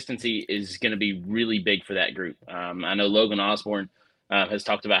think consistency is going to be really big for that group. I know Logan Osborne has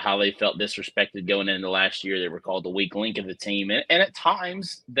talked about how they felt disrespected going into last year. They were called the weak link of the team. And at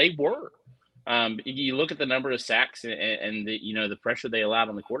times they were. You look at the number of sacks and the the pressure they allowed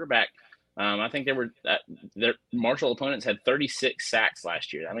on the quarterback. I think their Marshall opponents had 36 sacks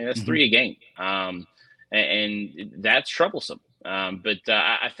last year. I mean, that's 3 a game, and that's troublesome. But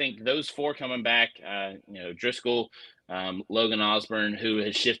I think those 4 coming back, Driscoll, Logan Osborne, who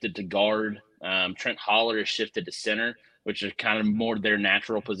has shifted to guard, Trent Holler has shifted to center, which are kind of more their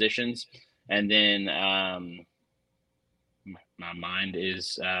natural positions, and then my mind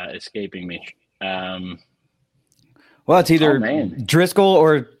is escaping me. Well, it's either Driscoll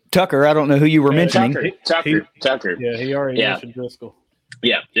or Tucker. I don't know who you were mentioning. Tucker. Yeah, he already mentioned Driscoll.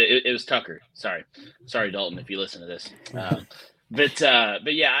 Yeah, it was Tucker. Sorry, Dalton, if you listen to this. But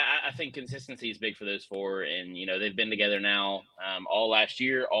yeah, I think consistency is big for those 4, and they've been together now all last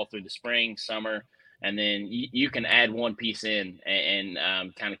year, all through the spring, summer, and then you can add one piece in and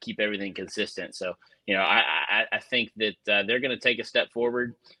kind of keep everything consistent. So I think that they're going to take a step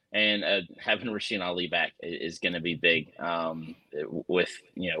forward, and having Rasheen Ali back is going to be big with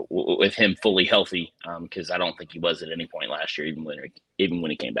him fully healthy, because I don't think he was at any point last year, even when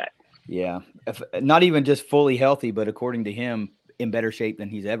he came back. Yeah, not even just fully healthy, but according to him, in better shape than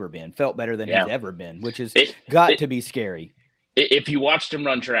he's ever been. Felt better than he's ever been, which is got to be scary. If you watched him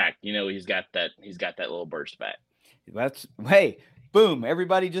run track, he's got that little burst back. Hey, boom!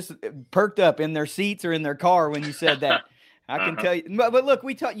 Everybody just perked up in their seats or in their car when you said that. I can tell you. But look,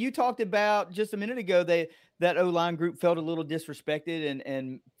 you talked about just a minute ago that O-line group felt a little disrespected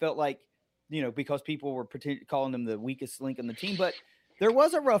and felt like because people were calling them the weakest link in the team, but there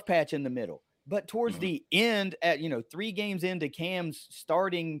was a rough patch in the middle. But towards the end, at 3 games into Cam's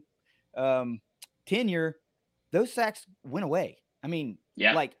starting tenure, those sacks went away. I mean,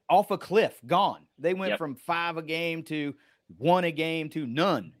 like off a cliff, gone. They went from 5 a game to 1 a game to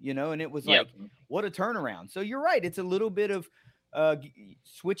none. And it was like, what a turnaround. So you're right. It's a little bit of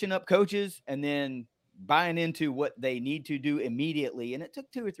switching up coaches and then buying into what they need to do immediately. And it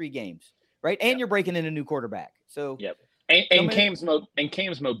took 2 or 3 games, right? And you're breaking in a new quarterback. So And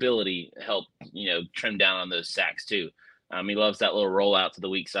Cam's mobility helped, trim down on those sacks too. He loves that little rollout to the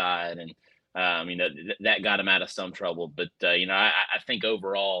weak side, and that got him out of some trouble. But I think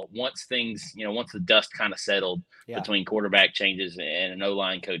overall, once the dust kind of settled between quarterback changes and an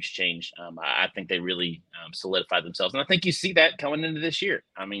O-line coach change, I think they really solidified themselves, and I think you see that coming into this year.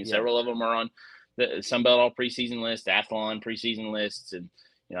 I mean, several of them are on the Sun Belt All preseason list, Athlon preseason lists, and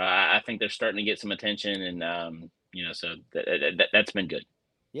I think they're starting to get some attention, and so that's been good.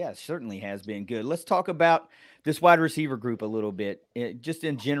 Yeah, it certainly has been good. Let's talk about this wide receiver group a little bit, just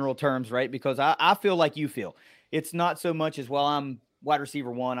in general terms, right? Because I feel like you feel. It's not so much as, well, I'm wide receiver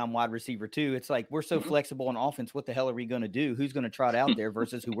 1, I'm wide receiver 2. It's like we're so flexible on offense. What the hell are we going to do? Who's going to trot out there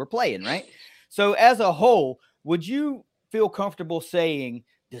versus who we're playing, right? So as a whole, would you feel comfortable saying,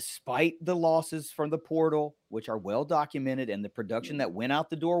 despite the losses from the portal, which are well documented, and the production that went out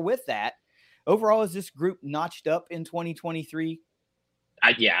the door with that, overall, is this group notched up in 2023?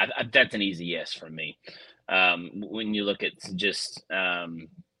 That's an easy yes from me. When you look at just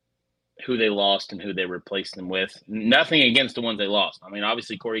who they lost and who they replaced them with, nothing against the ones they lost. I mean,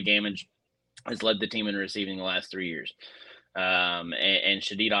 obviously, Corey Gamage has led the team in receiving the last 3 years. And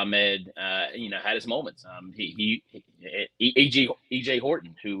Shadid Ahmed, had his moments. EJ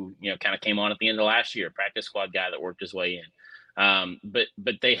Horton, who, kind of came on at the end of last year, practice squad guy that worked his way in. But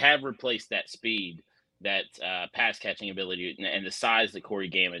they have replaced that speed, that pass catching ability, and the size that Corey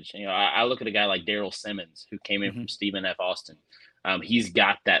Gamage. I look at a guy like Daryl Simmons, who came in from Stephen F. Austin. He's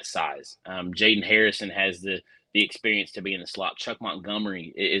got that size. Jaden Harrison has the experience to be in the slot. Chuck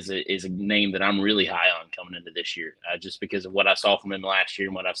Montgomery is a name that I'm really high on coming into this year, just because of what I saw from him last year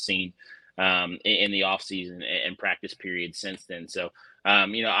and what I've seen in the offseason and practice period since then. So,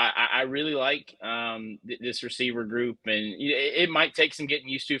 I really like this receiver group, and it might take some getting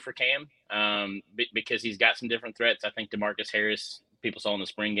used to for Cam, because he's got some different threats. I think DeMarcus Harris, people saw in the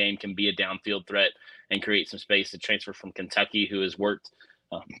spring game, can be a downfield threat and create some space. To transfer from Kentucky, who has worked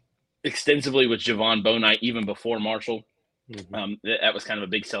extensively with Javon Bonite even before Marshall. That was kind of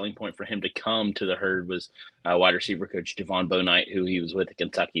a big selling point for him to come to the Herd, was wide receiver coach Javon Bonite, who he was with at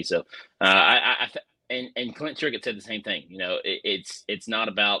Kentucky. So and Clint Trickett said the same thing. It's not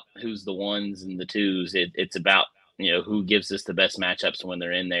about who's the ones and the twos. It's about who gives us the best matchups when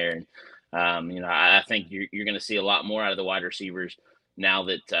they're in there. And I think you're going to see a lot more out of the wide receivers now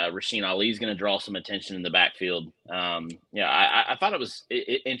that Rasheen Ali is going to draw some attention in the backfield. I thought it was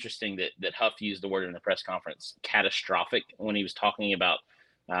interesting that Huff used the word in the press conference, catastrophic, when he was talking about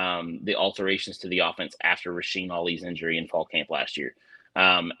the alterations to the offense after Rasheen Ali's injury in fall camp last year.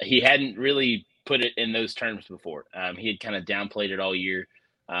 He hadn't really put it in those terms before. He had kind of downplayed it all year.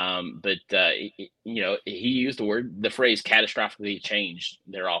 But he used the phrase catastrophically changed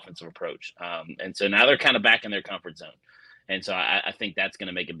their offensive approach. And so now they're kind of back in their comfort zone. And so I think that's going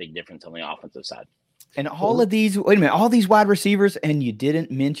to make a big difference on the offensive side. And all of these, wait a minute, all these wide receivers, and you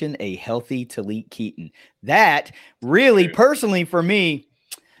didn't mention a healthy Talik Keaton. That really, personally for me,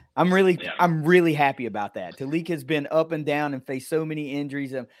 I'm really happy about that. Talik has been up and down and faced so many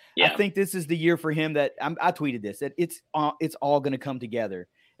injuries. I think this is the year for him that I tweeted this, that it's all going to come together.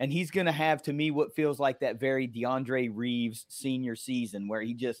 And he's going to have, to me, what feels like that very DeAndre Reeves senior season where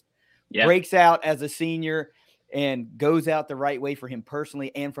he just breaks out as a senior and goes out the right way for him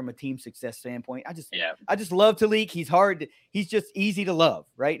personally and from a team success standpoint. I just love Talik. He's just easy to love,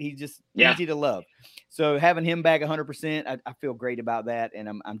 right? He's just easy to love. So having him back 100%, I feel great about that, and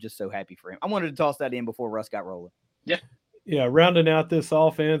I'm just so happy for him. I wanted to toss that in before Russ got rolling. Yeah, rounding out this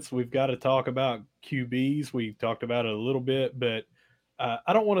offense, we've got to talk about QBs. We talked about it a little bit, but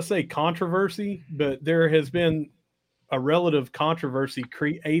I don't want to say controversy, but there has been a relative controversy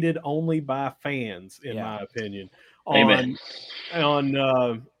created only by fans, in my opinion, on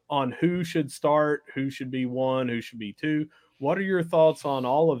who should start, who should be 1, who should be 2. What are your thoughts on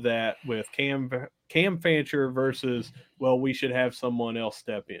all of that with Cam Fancher versus, well, we should have someone else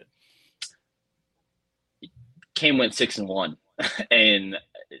step in? Cam went 6-1, and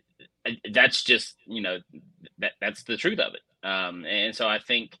that's just, that's the truth of it. And so I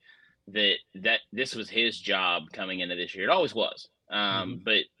think that this was his job coming into this year. It always was.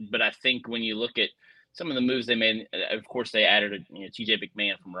 But I think when you look at some of the moves they made, of course they added TJ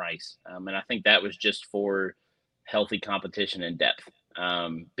McMahon from Rice. And I think that was just for healthy competition and depth.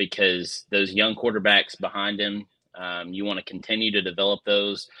 Because those young quarterbacks behind him, you want to continue to develop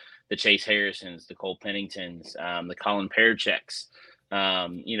those, the Chase Harrisons, the Cole Penningtons, the Colin Paracheks.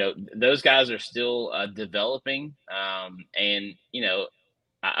 Those guys are still developing. And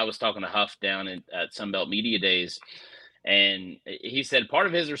I was talking to Huff down at Sunbelt Media Days, and he said part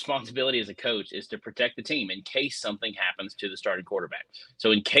of his responsibility as a coach is to protect the team in case something happens to the starting quarterback.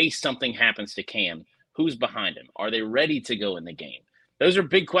 So in case something happens to Cam, who's behind him? Are they ready to go in the game? Those are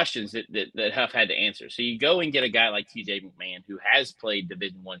big questions that Huff had to answer. So you go and get a guy like TJ McMahon, who has played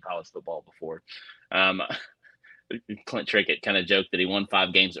Division I college football before. Clint Trickett kind of joked that he won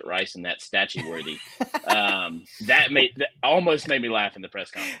 5 games at Rice, and that's statue worthy. That almost made me laugh in the press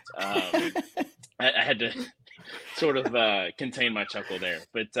conference. I had to sort of contain my chuckle there,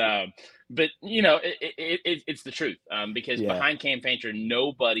 but it's the truth, because behind Cam Fancher,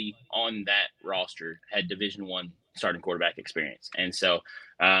 nobody on that roster had Division I starting quarterback experience, and so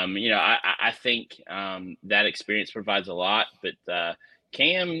I think that experience provides a lot. But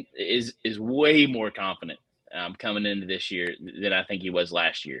Cam is way more confident coming into this year than I think he was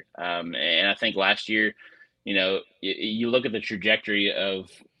last year. And I think last year, you look at the trajectory of,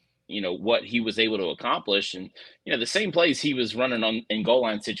 what he was able to accomplish, and, the same plays he was running in goal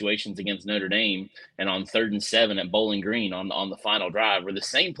line situations against Notre Dame and on 3rd and 7 at Bowling Green on the final drive were the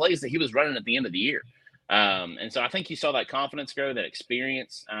same plays that he was running at the end of the year. And so I think you saw that confidence grow, that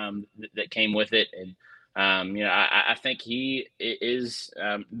experience that came with it. And, I think he is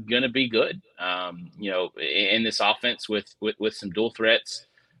going to be good, in this offense with some dual threats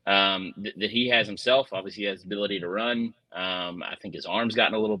that he has himself. Obviously, he has the ability to run. I think his arm's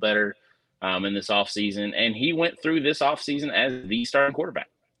gotten a little better in this offseason. And he went through this offseason as the starting quarterback.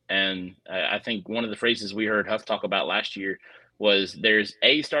 And I think one of the phrases we heard Huff talk about last year was there's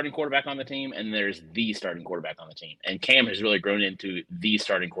a starting quarterback on the team and there's the starting quarterback on the team. And Cam has really grown into the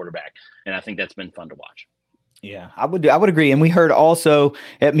starting quarterback. And I think that's been fun to watch. Yeah, I would agree. And we heard also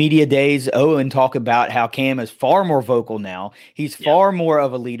at Media Days, Owen talk about how Cam is far more vocal now. He's far more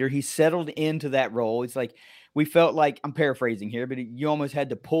of a leader. He's settled into that role. It's like, we felt like, I'm paraphrasing here, but you almost had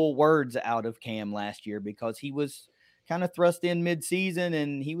to pull words out of Cam last year because he was kind of thrust in mid-season,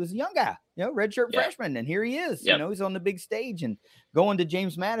 and he was a young guy, redshirt freshman, and here he is. He's on the big stage and going to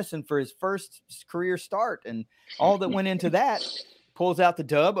James Madison for his first career start, and all that went into that. Pulls out the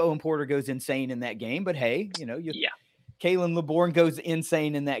dub. Owen Porter goes insane in that game, but hey, Kalen LeBourne goes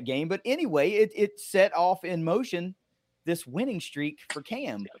insane in that game. But anyway, it set off in motion this winning streak for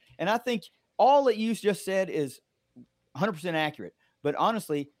Cam, and I think all that you just said is 100% accurate. But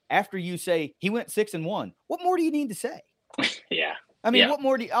honestly, after you say he went 6-1, what more do you need to say? Yeah. I mean, what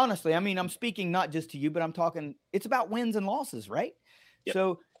more do you, honestly, I mean, I'm speaking not just to you, but I'm talking, it's about wins and losses, right? Yep.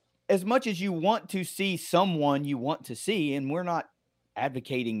 So as much as you want to see someone you want to see, and we're not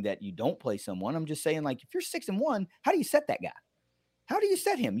advocating that you don't play someone, I'm just saying, like, if you're 6-1, how do you set that guy? How do you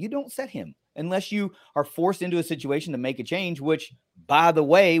set him? You don't set him unless you are forced into a situation to make a change, which, by the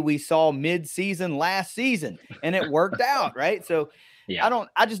way, we saw mid-season last season, and it worked out, right? So Yeah.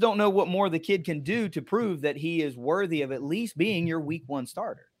 I just don't know what more the kid can do to prove that he is worthy of at least being your week 1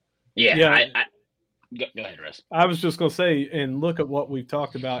 starter. Yeah. Go ahead, Russ. I was just going to say, and look at what we've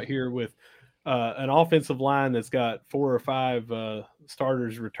talked about here with an offensive line that's got 4 or 5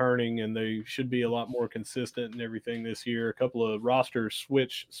 starters returning, and they should be a lot more consistent and everything this year. A couple of roster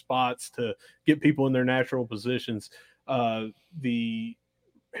switch spots to get people in their natural positions. The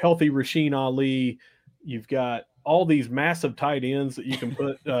healthy Rasheen Ali. You've got all these massive tight ends that you can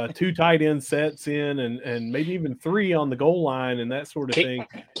put 2 tight end sets in, and maybe even 3 on the goal line and that sort of thing.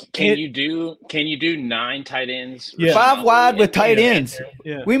 Can you do 9 tight ends? Yeah. 5 wide with tight ends.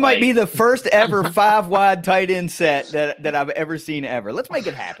 Yeah. We might be the first ever 5 wide tight end set that I've ever seen ever. Let's make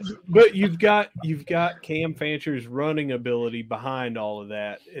it happen. But you've got Cam Fancher's running ability behind all of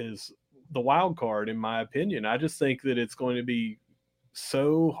that is the wild card, in my opinion. I just think that it's going to be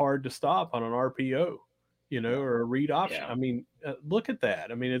so hard to stop on an RPO, or a read option. Yeah. I mean, look at that.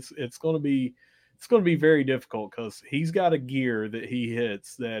 I mean, it's going to be very difficult because he's got a gear that he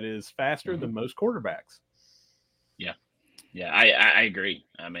hits that is faster than most quarterbacks. Yeah, I agree.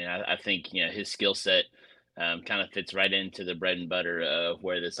 I mean, I think his skill set kind of fits right into the bread and butter of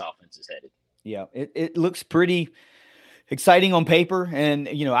where this offense is headed. Yeah, it looks pretty exciting on paper, and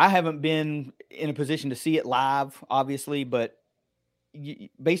I haven't been in a position to see it live, obviously, but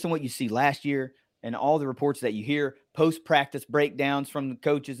based on what you see last year and all the reports that you hear, post-practice breakdowns from the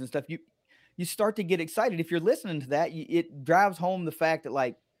coaches and stuff, you start to get excited. If you're listening to that, it drives home the fact that,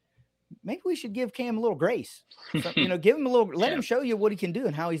 like, maybe we should give Cam a little grace. So, give him a little, let him show you what he can do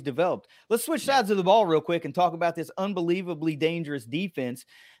and how he's developed. Let's switch sides of the ball real quick and talk about this unbelievably dangerous defense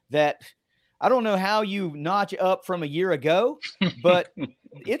that I don't know how you notch up from a year ago, but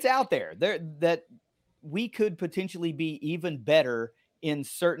it's out there that we could potentially be even better in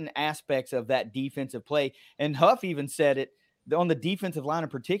certain aspects of that defensive play. And Huff even said it on the defensive line,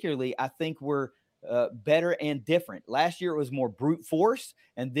 and particularly, I think we're better and different. Last year it was more brute force,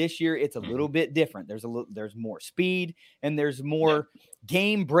 and this year it's a little bit different. There's more speed, and there's more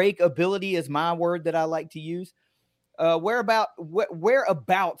game break ability is my word that I like to use. Whereabouts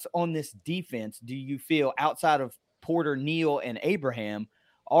on this defense do you feel, outside of Porter, Neal, and Abraham,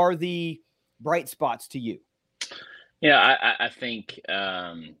 are the bright spots to you? Yeah, I think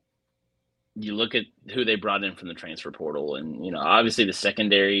you look at who they brought in from the transfer portal, and obviously the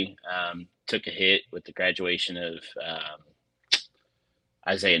secondary took a hit with the graduation of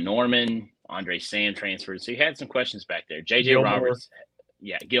Isaiah Norman, Andre Sam transferred, so you had some questions back there. JJ Roberts,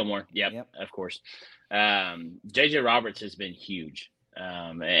 Gilmore, yep, of course. JJ Roberts has been huge,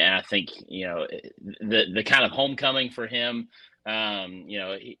 and I think the kind of homecoming for him.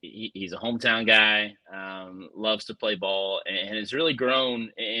 He's a hometown guy, loves to play ball, and has really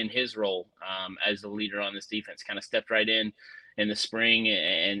grown in his role as the leader on this defense. Kind of stepped right in the spring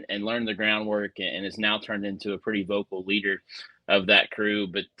and learned the groundwork, and has now turned into a pretty vocal leader of that crew.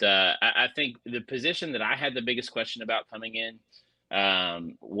 But I think the position that I had the biggest question about coming in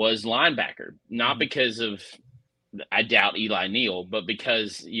was linebacker, not because of I doubt Eli Neal, but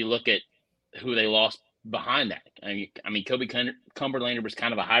because you look at who they lost behind that. I mean, Kobe Cumberlander was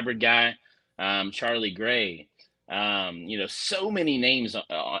kind of a hybrid guy. Charlie Gray, so many names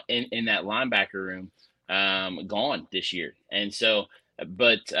in that linebacker room gone this year. And so,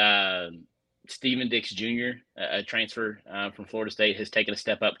 but Steven Dix Jr., a transfer from Florida State, has taken a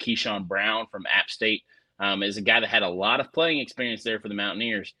step up. Keyshawn Brown from App State is a guy that had a lot of playing experience there for the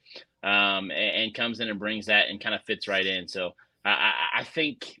Mountaineers, and comes in and brings that and kind of fits right in. So I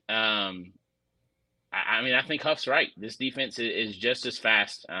think I think Huff's right. This defense is just as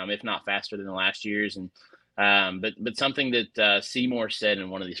fast, if not faster, than the last year's. And but something that Seymour said in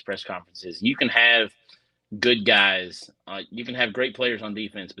one of these press conferences: you can have good guys, you can have great players on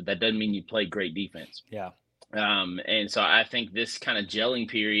defense, but that doesn't mean you play great defense. Yeah. And so I think this kind of gelling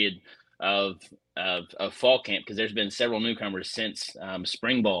period of fall camp, because there's been several newcomers since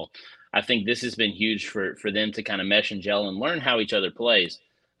spring ball, I think this has been huge for them to kind of mesh and gel and learn how each other plays.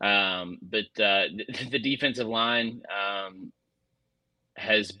 But the defensive line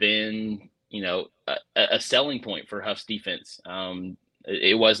has been, a selling point for Huff's defense.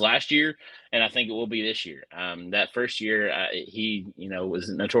 It was last year, and I think it will be this year. That first year, he, was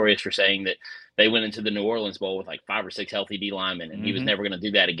notorious for saying that they went into the New Orleans Bowl with like 5 or 6 healthy D linemen, and he was never going to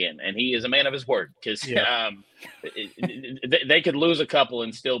do that again. And he is a man of his word, because they could lose a couple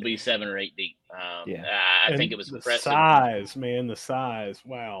and still be 7 or 8 deep. I think it was impressive. Size, man, the size.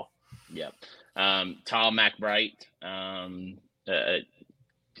 Wow. Yep. Tom McBride, the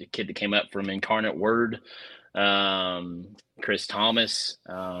kid that came up from Incarnate Word. Chris Thomas,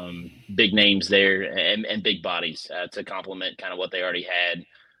 big names there, and big bodies to complement kind of what they already had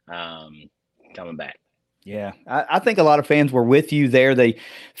coming back. Yeah, I think a lot of fans were with you there. They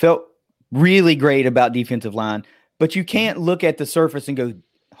felt really great about defensive line, but you can't look at the surface and go,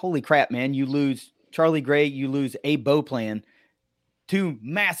 holy crap, man, you lose Charlie Gray, you lose Abe Beauplan, two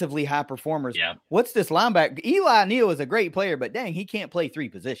massively high performers. Yeah. What's this linebacker? Eli Neal is a great player, but dang, he can't play three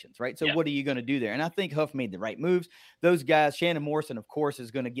positions, right? So Yeah. what are you going to do there? And I think Huff made the right moves. Those guys, Shannon Morrison, of course,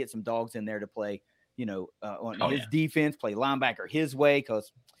 is going to get some dogs in there to play, on his defense, play linebacker his way,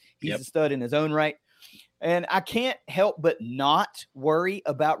 because he's a stud in his own right. And I can't help but not worry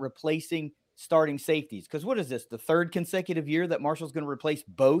about replacing starting safeties. Because what is this? The third consecutive year that Marshall's going to replace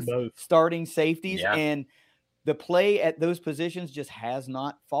both starting safeties. Yeah. And the play at those positions just has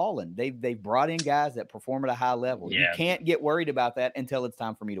not fallen. They've brought in guys that perform at a high level. Yeah. You can't get worried about that until it's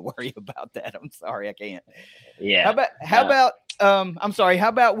time for me to worry about that. I'm sorry, I can't. Yeah. How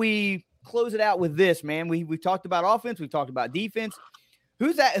about we close it out with this, man? We've talked about offense. We've talked about defense.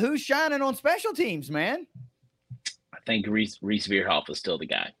 Who's shining on special teams, man? I think Reese Veerhoff is still the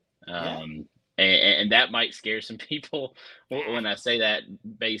guy. And that might scare some people when I say that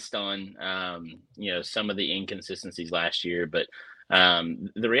based on, some of the inconsistencies last year. But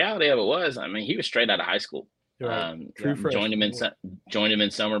the reality of it was, he was straight out of high school. Joined him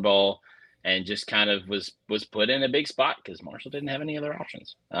in summer ball and just kind of was put in a big spot because Marshall didn't have any other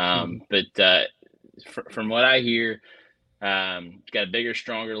options. But from what I hear, got a bigger,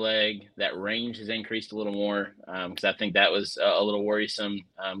 stronger leg. That range has increased a little more because I think that was a little worrisome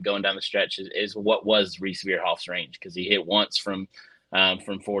going down the stretch. Is what was Reese Veerhoff's range, because he hit once from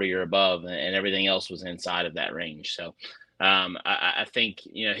 40 or above, and everything else was inside of that range. So I think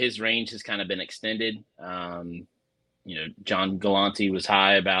his range has kind of been extended. John Galante was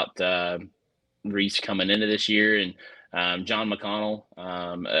high about Reese coming into this year, and John McConnell,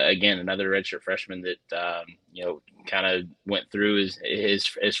 again, another redshirt freshman that kind of went through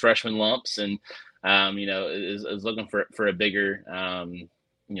his freshman lumps, and is looking for a bigger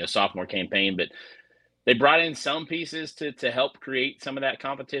sophomore campaign. But they brought in some pieces to help create some of that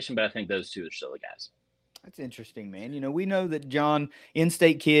competition. But I think those two are still the guys. That's interesting, man. We know that John,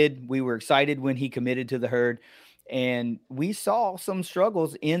 in-state kid, we were excited when he committed to the Herd. And we saw some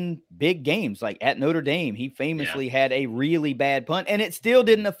struggles in big games, like at Notre Dame. He famously had a really bad punt, and it still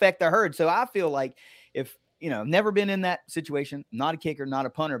didn't affect the Herd. So I feel like if, I've never been in that situation, not a kicker, not a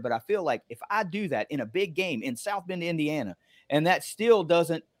punter, but I feel like if I do that in a big game in South Bend, Indiana, and that still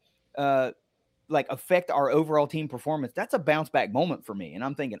doesn't affect our overall team performance, that's a bounce back moment for me. And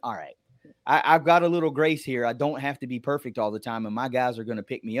I'm thinking, all right, I've got a little grace here. I don't have to be perfect all the time, and my guys are going to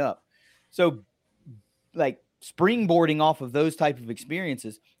pick me up. So springboarding off of those type of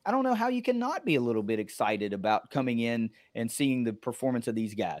experiences, I don't know how you cannot be a little bit excited about coming in and seeing the performance of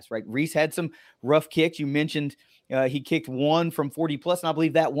these guys, right? Reese had some rough kicks. You mentioned he kicked one from 40 plus, and I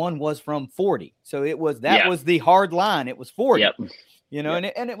believe that one was from 40. So was the hard line. It was 40,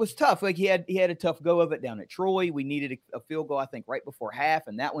 and it was tough. Like he had a tough go of it down at Troy. We needed a field goal, I think, right before half,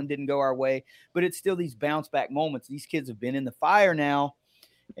 and that one didn't go our way, but it's still these bounce back moments. These kids have been in the fire now,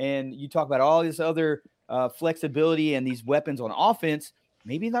 and you talk about all this other flexibility and these weapons on offense.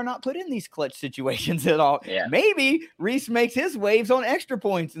 Maybe they're not put in these clutch situations at all. Yeah. Maybe Reese makes his waves on extra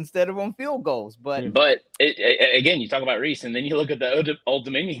points instead of on field goals. But again, you talk about Reese, and then you look at the Old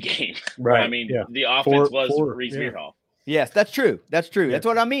Dominion game. Right. The offense was Reese Veerhoff. Yes, that's true. That's true. Yeah. That's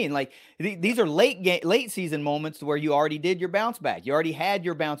what I mean. Like these are late season moments where you already did your bounce back. You already had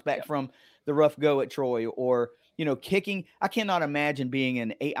your bounce back from the rough go at Troy, or kicking. I cannot imagine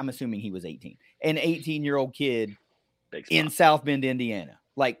being I'm assuming he was 18, an 18-year-old kid in South Bend, Indiana.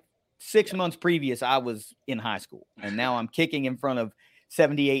 Like 6 months previous, I was in high school, and now I'm kicking in front of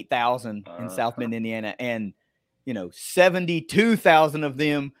 78,000 in South Bend, Indiana, and 72,000 of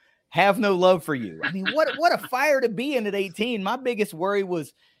them have no love for you. I mean, what a fire to be in at 18. My biggest worry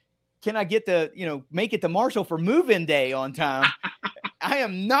was, can I get make it to Marshall for move-in day on time? I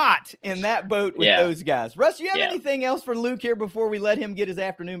am not in that boat with those guys. Russ, you have anything else for Luke here before we let him get his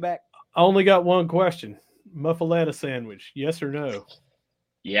afternoon back? I only got one question. Muffaletta sandwich, yes or no?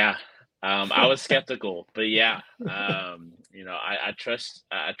 Yeah. I was skeptical, but I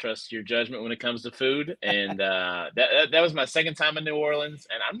trust your judgment when it comes to food. And that was my second time in New Orleans,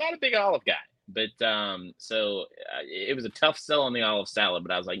 and I'm not a big olive guy, but so it was a tough sell on the olive salad,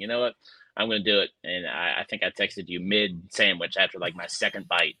 but I was like, you know what? I'm going to do it. And I think I texted you mid sandwich after like my second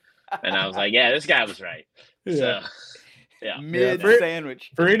bite. And I was like, yeah, this guy was right. Yeah. So, mid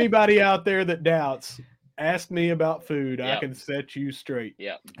sandwich. For anybody out there that doubts, ask me about food. I Yep. can set you straight.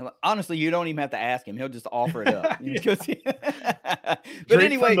 Yeah. Honestly, you don't even have to ask him. He'll just offer it up. Yeah. But Drink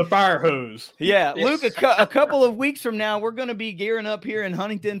anyway, from the fire hose. yeah, Luke, a couple of weeks from now, we're going to be gearing up here in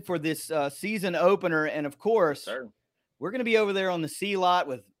Huntington for this season opener. And of course, we're going to be over there on the sea lot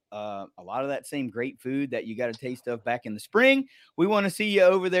with a lot of that same great food that you got a taste of back in the spring. We want to see you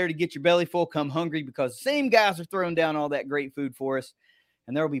over there to get your belly full, come hungry, because the same guys are throwing down all that great food for us.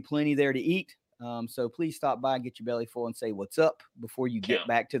 And there will be plenty there to eat. So please stop by and get your belly full and say what's up before you get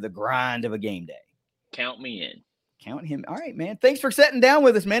back to the grind of a game day. Count me in. Count him. All right, man. Thanks for sitting down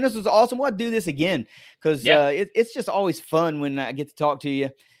with us, man. This was awesome. We'll do this again because it's just always fun when I get to talk to you.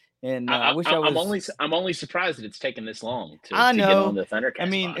 And I wish I was. I'm only surprised that it's taken this long to get on the ThunderCast. I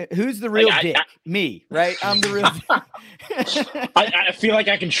mean, who's the real dick? Me, right? I'm the real. I feel like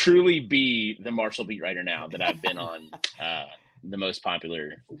I can truly be the Marshall beat writer now that I've been on the most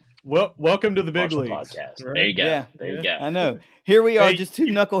popular. Well, welcome to the big Marshall leagues. Podcast. Right? There you go. Yeah, there you go. I know. Here we are, just two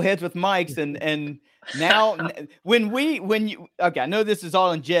knuckleheads with mics, and now okay, I know this is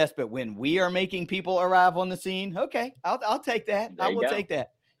all in jest, but when we are making people arrive on the scene, okay, I'll take that. I will take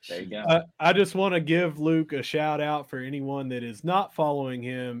that. There you go. I just want to give Luke a shout out for anyone that is not following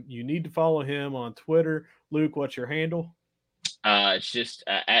him. You need to follow him on Twitter. Luke, what's your handle? It's just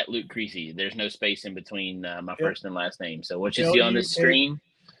at Luke Creasy. There's no space in between my first and last name. So what you see on the screen.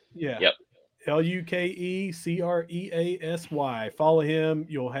 Yeah. Yep. LUKECREASY. Follow him.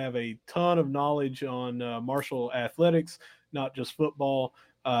 You'll have a ton of knowledge on Marshall athletics, not just football.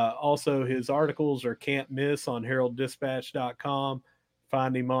 Also, his articles are can't miss on heralddispatch.com.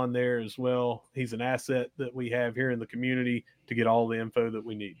 Find him on there as well. He's an asset that we have here in the community to get all the info that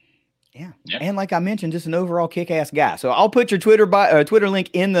we need. Yeah. And like I mentioned, just an overall kick-ass guy. So I'll put your Twitter link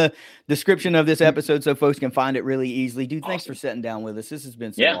in the description of this episode so folks can find it really easily. Dude, thanks for sitting down with us. This has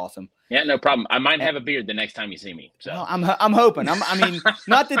been so awesome. Yeah, no problem. I might have a beard the next time you see me. So well, I'm hoping. I mean,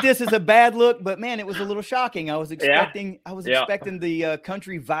 not that this is a bad look, but man, it was a little shocking. I was expecting expecting the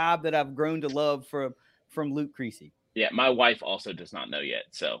country vibe that I've grown to love from Luke Creasy. Yeah, my wife also does not know yet.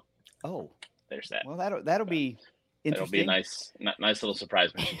 So there's that. Well, that'll be interesting. It'll be a nice little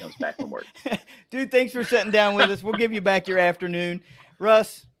surprise when she comes back from work. Dude, thanks for sitting down with us. We'll give you back your afternoon.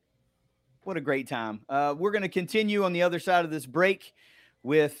 Russ, what a great time. We're going to continue on the other side of this break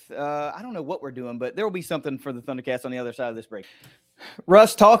with, I don't know what we're doing, but there will be something for the ThunderCast on the other side of this break.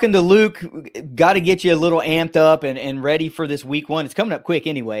 Russ, talking to Luke, got to get you a little amped up and ready for this week one. It's coming up quick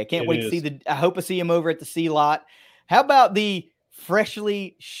anyway. I can't wait to see I hope I see him over at the C lot. How about the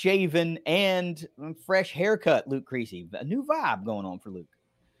freshly shaven and fresh haircut Luke Creasy? A new vibe going on for Luke.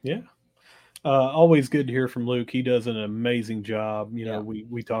 Yeah. Always good to hear from Luke. He does an amazing job. You know,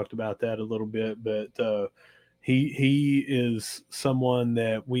 we talked about that a little bit, but he is someone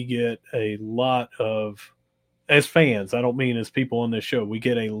that we get a lot of, as fans, I don't mean as people on this show, we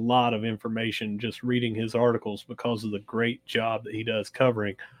get a lot of information just reading his articles because of the great job that he does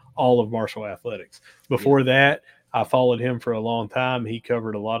covering all of Marshall athletics. Before that, I followed him for a long time. He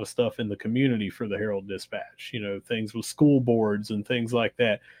covered a lot of stuff in the community for the Herald Dispatch, things with school boards and things like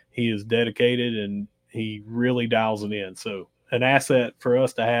that. He is dedicated and he really dials it in. So an asset for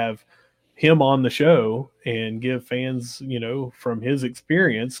us to have him on the show and give fans, from his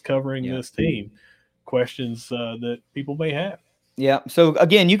experience covering this team, questions that people may have. Yeah. So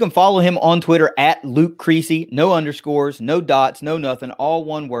again, you can follow him on Twitter at Luke Creasy. No underscores, no dots, no nothing. All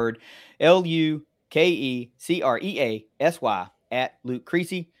one word. LUKECREASY at Luke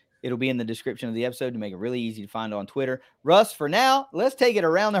Creasy. It'll be in the description of the episode to make it really easy to find on Twitter. Russ, for now, let's take it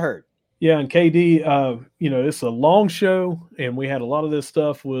around the herd. Yeah, and KD, it's a long show, and we had a lot of this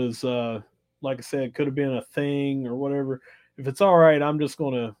stuff was, like I said, could have been a thing or whatever. If it's all right, I'm just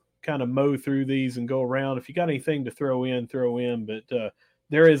going to kind of mow through these and go around. If you got anything to throw in. But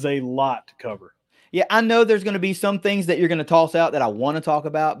there is a lot to cover. Yeah, I know there's going to be some things that you're going to toss out that I want to talk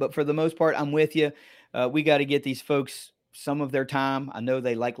about, but for the most part, I'm with you. We got to get these folks some of their time. I know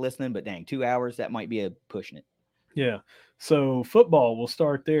they like listening, but dang, 2 hours, that might be pushing it. Yeah. So football, we'll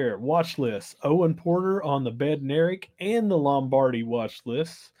start there. Watch list. Owen Porter on the Bednarik and the Lombardi watch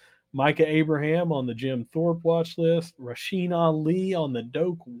lists. Micah Abraham on the Jim Thorpe watch list. Rasheen Ali on the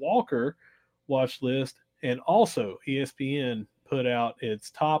Doak Walker watch list. And also ESPN put out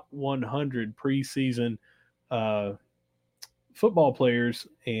its top 100 preseason football players,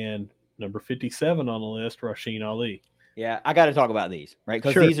 and number 57 on the list, Rasheen Ali. Yeah, I got to talk about these, right?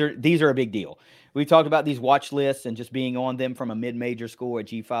 Because these are a big deal. We talked about these watch lists and just being on them from a mid-major school, a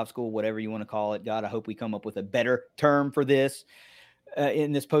G5 school, whatever you want to call it. God, I hope we come up with a better term for this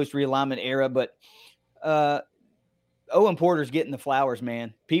in this post-realignment era. But Owen Porter's getting the flowers,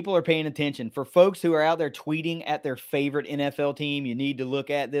 man. People are paying attention. For folks who are out there tweeting at their favorite NFL team, you need to look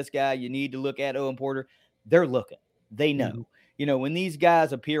at this guy. You need to look at Owen Porter. They're looking. They know. Mm-hmm. When these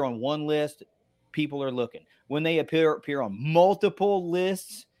guys appear on one list, people are looking. When they appear on multiple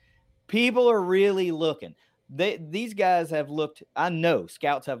lists, people are really looking. These guys have looked. I know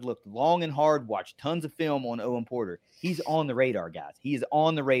scouts have looked long and hard, watched tons of film on Owen Porter. He's on the radar, guys. He is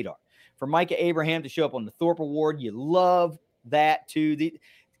on the radar. For Micah Abraham to show up on the Thorpe Award, you love that too.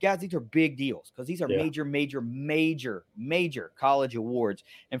 Guys, these are big deals because these are major college awards.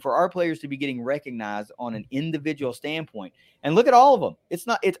 And for our players to be getting recognized on an individual standpoint, and look at all of them.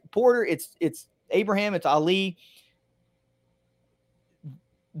 It's Porter, it's Abraham, it's Ali.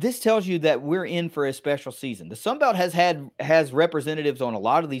 This tells you that we're in for a special season. The Sun Belt has representatives on a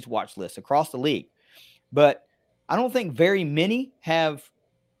lot of these watch lists across the league, but I don't think very many have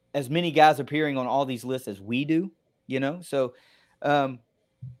as many guys appearing on all these lists as we do, So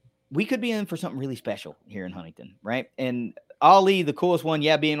we could be in for something really special here in Huntington, right? And Ali, the coolest one,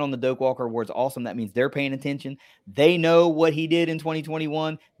 being on the Doak Walker Award is awesome. That means they're paying attention. They know what he did in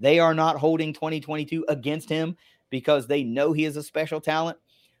 2021. They are not holding 2022 against him because they know he is a special talent.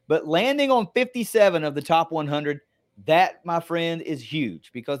 But landing on 57 of the top 100, that, my friend, is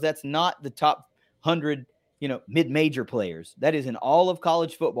huge because that's not the top 100 mid-major players. That is in all of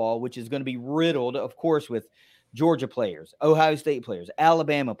college football, which is going to be riddled, of course, with Georgia players, Ohio State players,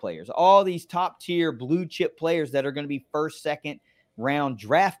 Alabama players, all these top-tier blue-chip players that are going to be first, second round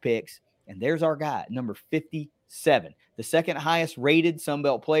draft picks. And there's our guy, number 57, the second highest rated Sun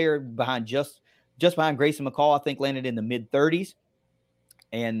Belt player behind just behind Grayson McCall, I think landed in the mid-30s.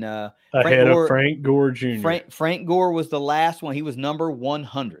 And ahead of Frank Gore Jr. Frank Gore was the last one. He was number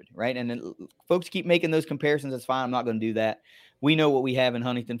 100, right? And folks keep making those comparisons. That's fine. I'm not going to do that. We know what we have in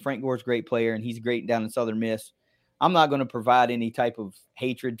Huntington. Frank Gore's a great player, and he's great down in Southern Miss. I'm not going to provide any type of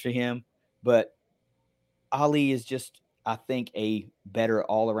hatred to him, but Ali is just, I think, a better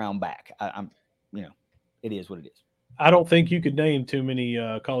all-around back. It is what it is. I don't think you could name too many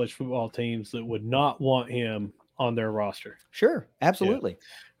college football teams that would not want him on their roster. Sure, absolutely.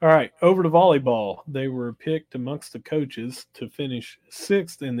 Yeah. All right, over to volleyball. They were picked amongst the coaches to finish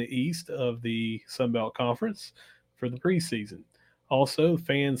 6th in the East of the Sun Belt Conference for the preseason. Also,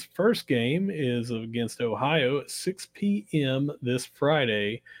 fans' first game is against Ohio at 6 p.m. this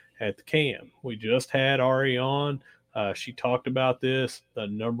Friday at the CAM. We just had Ari on. She talked about this. The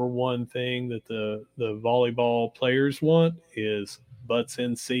number one thing that the volleyball players want is butts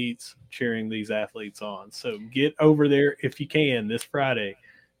in seats cheering these athletes on. So get over there if you can this Friday,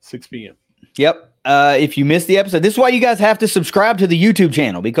 6 p.m. Yep. If you missed the episode, this is why you guys have to subscribe to the YouTube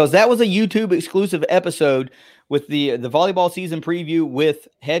channel, because that was a YouTube exclusive episode with the volleyball season preview with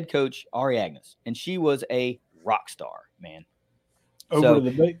head coach Ari Agnes. And she was a rock star, man. To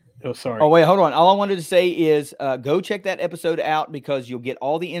the Oh, sorry. Oh, wait, hold on. All I wanted to say is go check that episode out because you'll get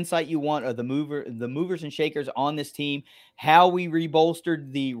all the insight you want of the movers and shakers on this team, how we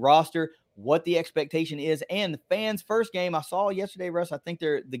rebolstered the roster, what the expectation is, and the fans' first game. I saw yesterday, Russ, I think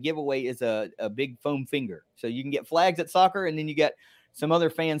the giveaway is a big foam finger. So you can get flags at soccer, and then you get some other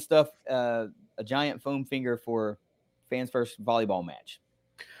fan stuff, a giant foam finger for fans' first volleyball match.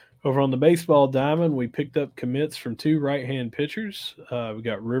 Over on the baseball diamond, we picked up commits from 2 right-hand pitchers. We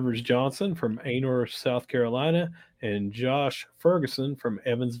got Rivers Johnson from Anor, South Carolina, and Josh Ferguson from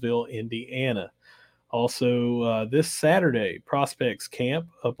Evansville, Indiana. Also, this Saturday, Prospects Camp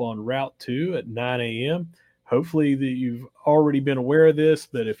up on Route 2 at 9 a.m. Hopefully you've already been aware of this,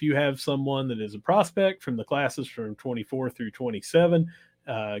 but if you have someone that is a prospect from the classes from 24 through 27,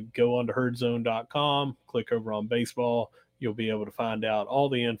 go on to herdzone.com, click over on baseball. You'll be able to find out all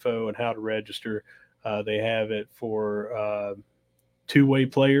the info and how to register. They have it for two-way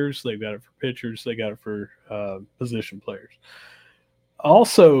players. They've got it for pitchers. They got it for position players.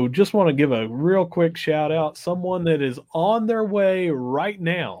 Also, just want to give a real quick shout out. Someone that is on their way right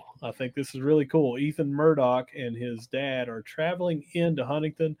now. I think this is really cool. Ethan Murdoch and his dad are traveling into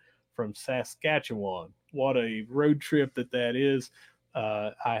Huntington from Saskatchewan. What a road trip that is.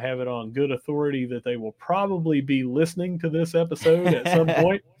 I have it on good authority that they will probably be listening to this episode at some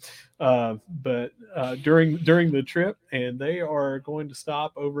point, but during the trip, and they are going to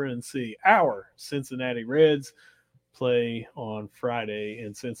stop over and see our Cincinnati Reds play on Friday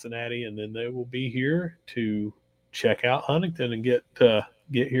in Cincinnati, and then they will be here to check out Huntington and get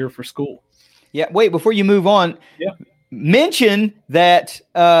here for school. Yeah, wait, before you move on, mention that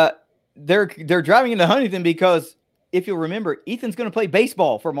they're driving into Huntington because if you'll remember, Ethan's going to play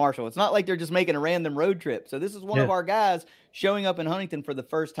baseball for Marshall. It's not like they're just making a random road trip. So this is one of our guys showing up in Huntington for the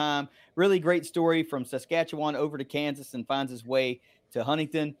first time. Really great story from Saskatchewan over to Kansas and finds his way to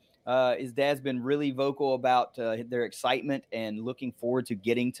Huntington. His dad's been really vocal about their excitement and looking forward to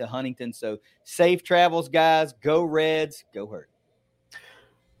getting to Huntington. So safe travels, guys. Go Reds. Go Herd.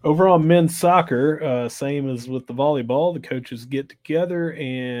 Over on men's soccer, same as with the volleyball, the coaches get together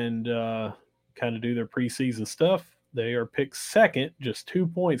and kind of do their preseason stuff. They are picked second, just 2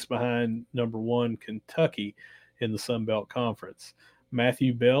 points behind number one Kentucky in the Sun Belt Conference.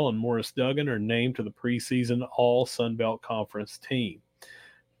 Matthew Bell and Morris Duggan are named to the preseason All Sun Belt Conference team.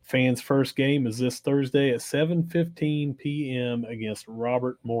 Fans' first game is this Thursday at 7:15 p.m. against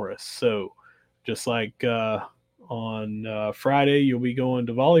Robert Morris. So, just like on Friday, you'll be going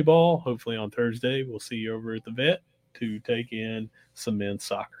to volleyball. Hopefully, on Thursday, we'll see you over at the vet to take in some men's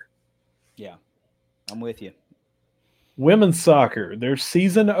soccer. Yeah, I'm with you. Women's soccer, their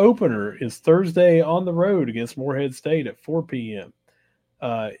season opener is Thursday on the road against Morehead State at 4 p.m.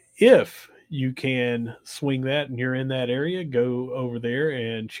 If you can swing that and you're in that area, go over there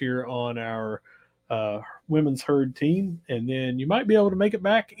and cheer on our women's herd team. And then you might be able to make it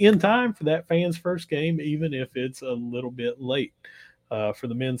back in time for that fans' first game, even if it's a little bit late for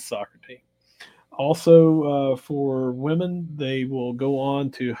the men's soccer team. Also, for women, they will go on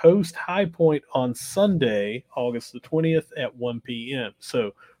to host High Point on Sunday, August the 20th at 1 p.m.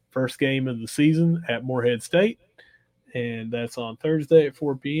 So, first game of the season at Morehead State, and that's on Thursday at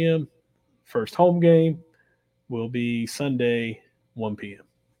 4 p.m. First home game will be Sunday, 1 p.m.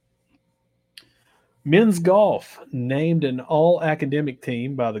 Men's golf named an all-academic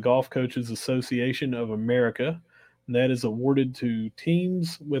team by the Golf Coaches Association of America. And that is awarded to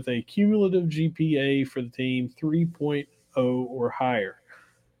teams with a cumulative GPA for the team 3.0 or higher.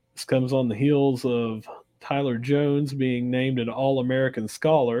 This comes on the heels of Tyler Jones being named an All-American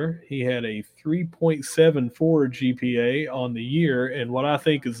Scholar. He had a 3.74 GPA on the year, and what I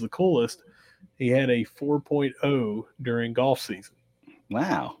think is the coolest, he had a 4.0 during golf season.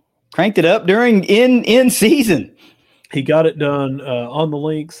 Wow. Cranked it up during in season. He got it done on the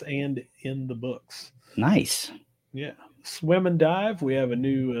links and in the books. Nice. Yeah. Swim and dive, we have a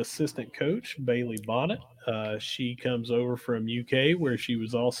new assistant coach, Bailey Bonnet. She comes over from UK, where she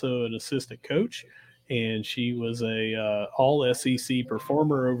was also an assistant coach, and she was a all SEC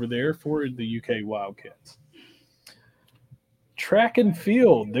performer over there for the UK Wildcats. Track and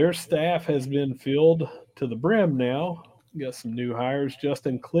field, their staff has been filled to the brim now. Got some new hires.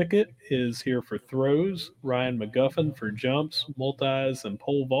 Justin Clickett is here for throws, Ryan McGuffin for jumps, multis, and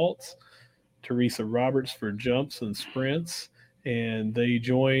pole vaults, Teresa Roberts for jumps and sprints, and they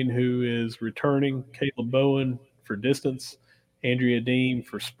join who is returning, Caleb Bowen for distance, Andrea Deem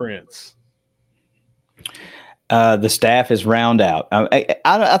for sprints. The staff is round out.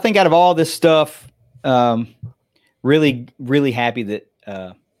 I think out of all this stuff, really, really happy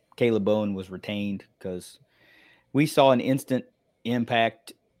that Caleb Bowen was retained, because we saw an instant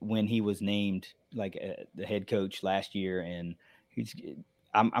impact when he was named like the head coach last year, and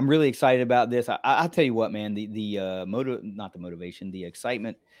I'm really excited about this. I'll tell you what, man, not the motivation, the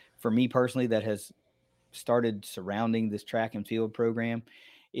excitement for me personally that has started surrounding this track and field program.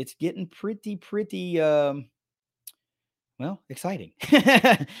 It's getting pretty, exciting.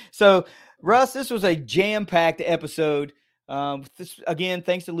 So, Russ, this was a jam-packed episode. Again,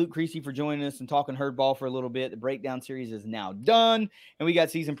 thanks to Luke Creasy for joining us and talking herd ball for a little bit. The breakdown series is now done, and we got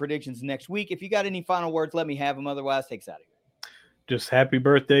season predictions next week. If you got any final words, let me have them. Otherwise, take us out of here. Just happy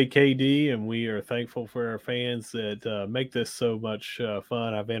birthday, KD, and we are thankful for our fans that make this so much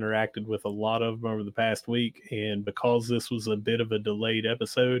fun. I've interacted with a lot of them over the past week, and because this was a bit of a delayed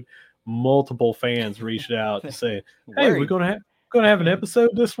episode, multiple fans reached out to say, "Hey, we're going to have an episode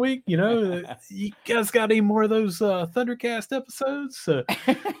this week. You know, you guys got any more of those ThunderCast episodes?" So,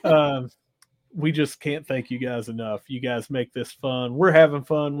 we just can't thank you guys enough. You guys make this fun. We're having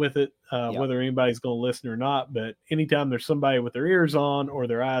fun with it, whether anybody's going to listen or not. But anytime there's somebody with their ears on or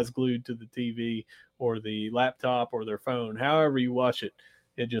their eyes glued to the TV or the laptop or their phone, however you watch it,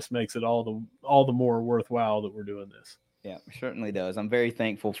 it just makes it all the more worthwhile that we're doing this. Yeah, it certainly does. I'm very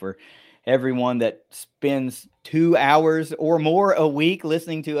thankful for everyone that spends 2 hours or more a week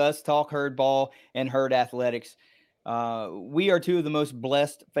listening to us talk herd ball and herd athletics. We are two of the most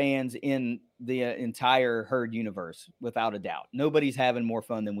blessed fans in the entire herd universe, without a doubt. Nobody's having more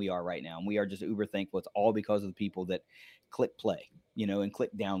fun than we are right now, and we are just uber thankful. It's all because of the people that click play, and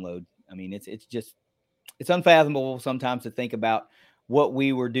click download. I mean, it's unfathomable sometimes to think about what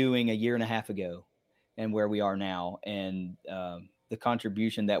we were doing a year and a half ago and where we are now. And the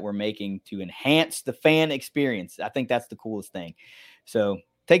contribution that we're making to enhance the fan experience. I think that's the coolest thing. So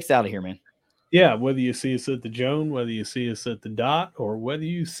take us out of here, man. Yeah, whether you see us at the Joan, whether you see us at the Dot, or whether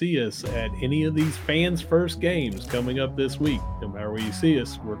you see us at any of these fans' first games coming up this week, no matter where you see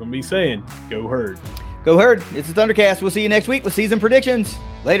us, we're going to be saying, go Herd. Go Herd. It's the ThunderCast. We'll see you next week with season predictions.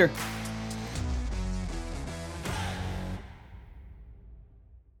 Later.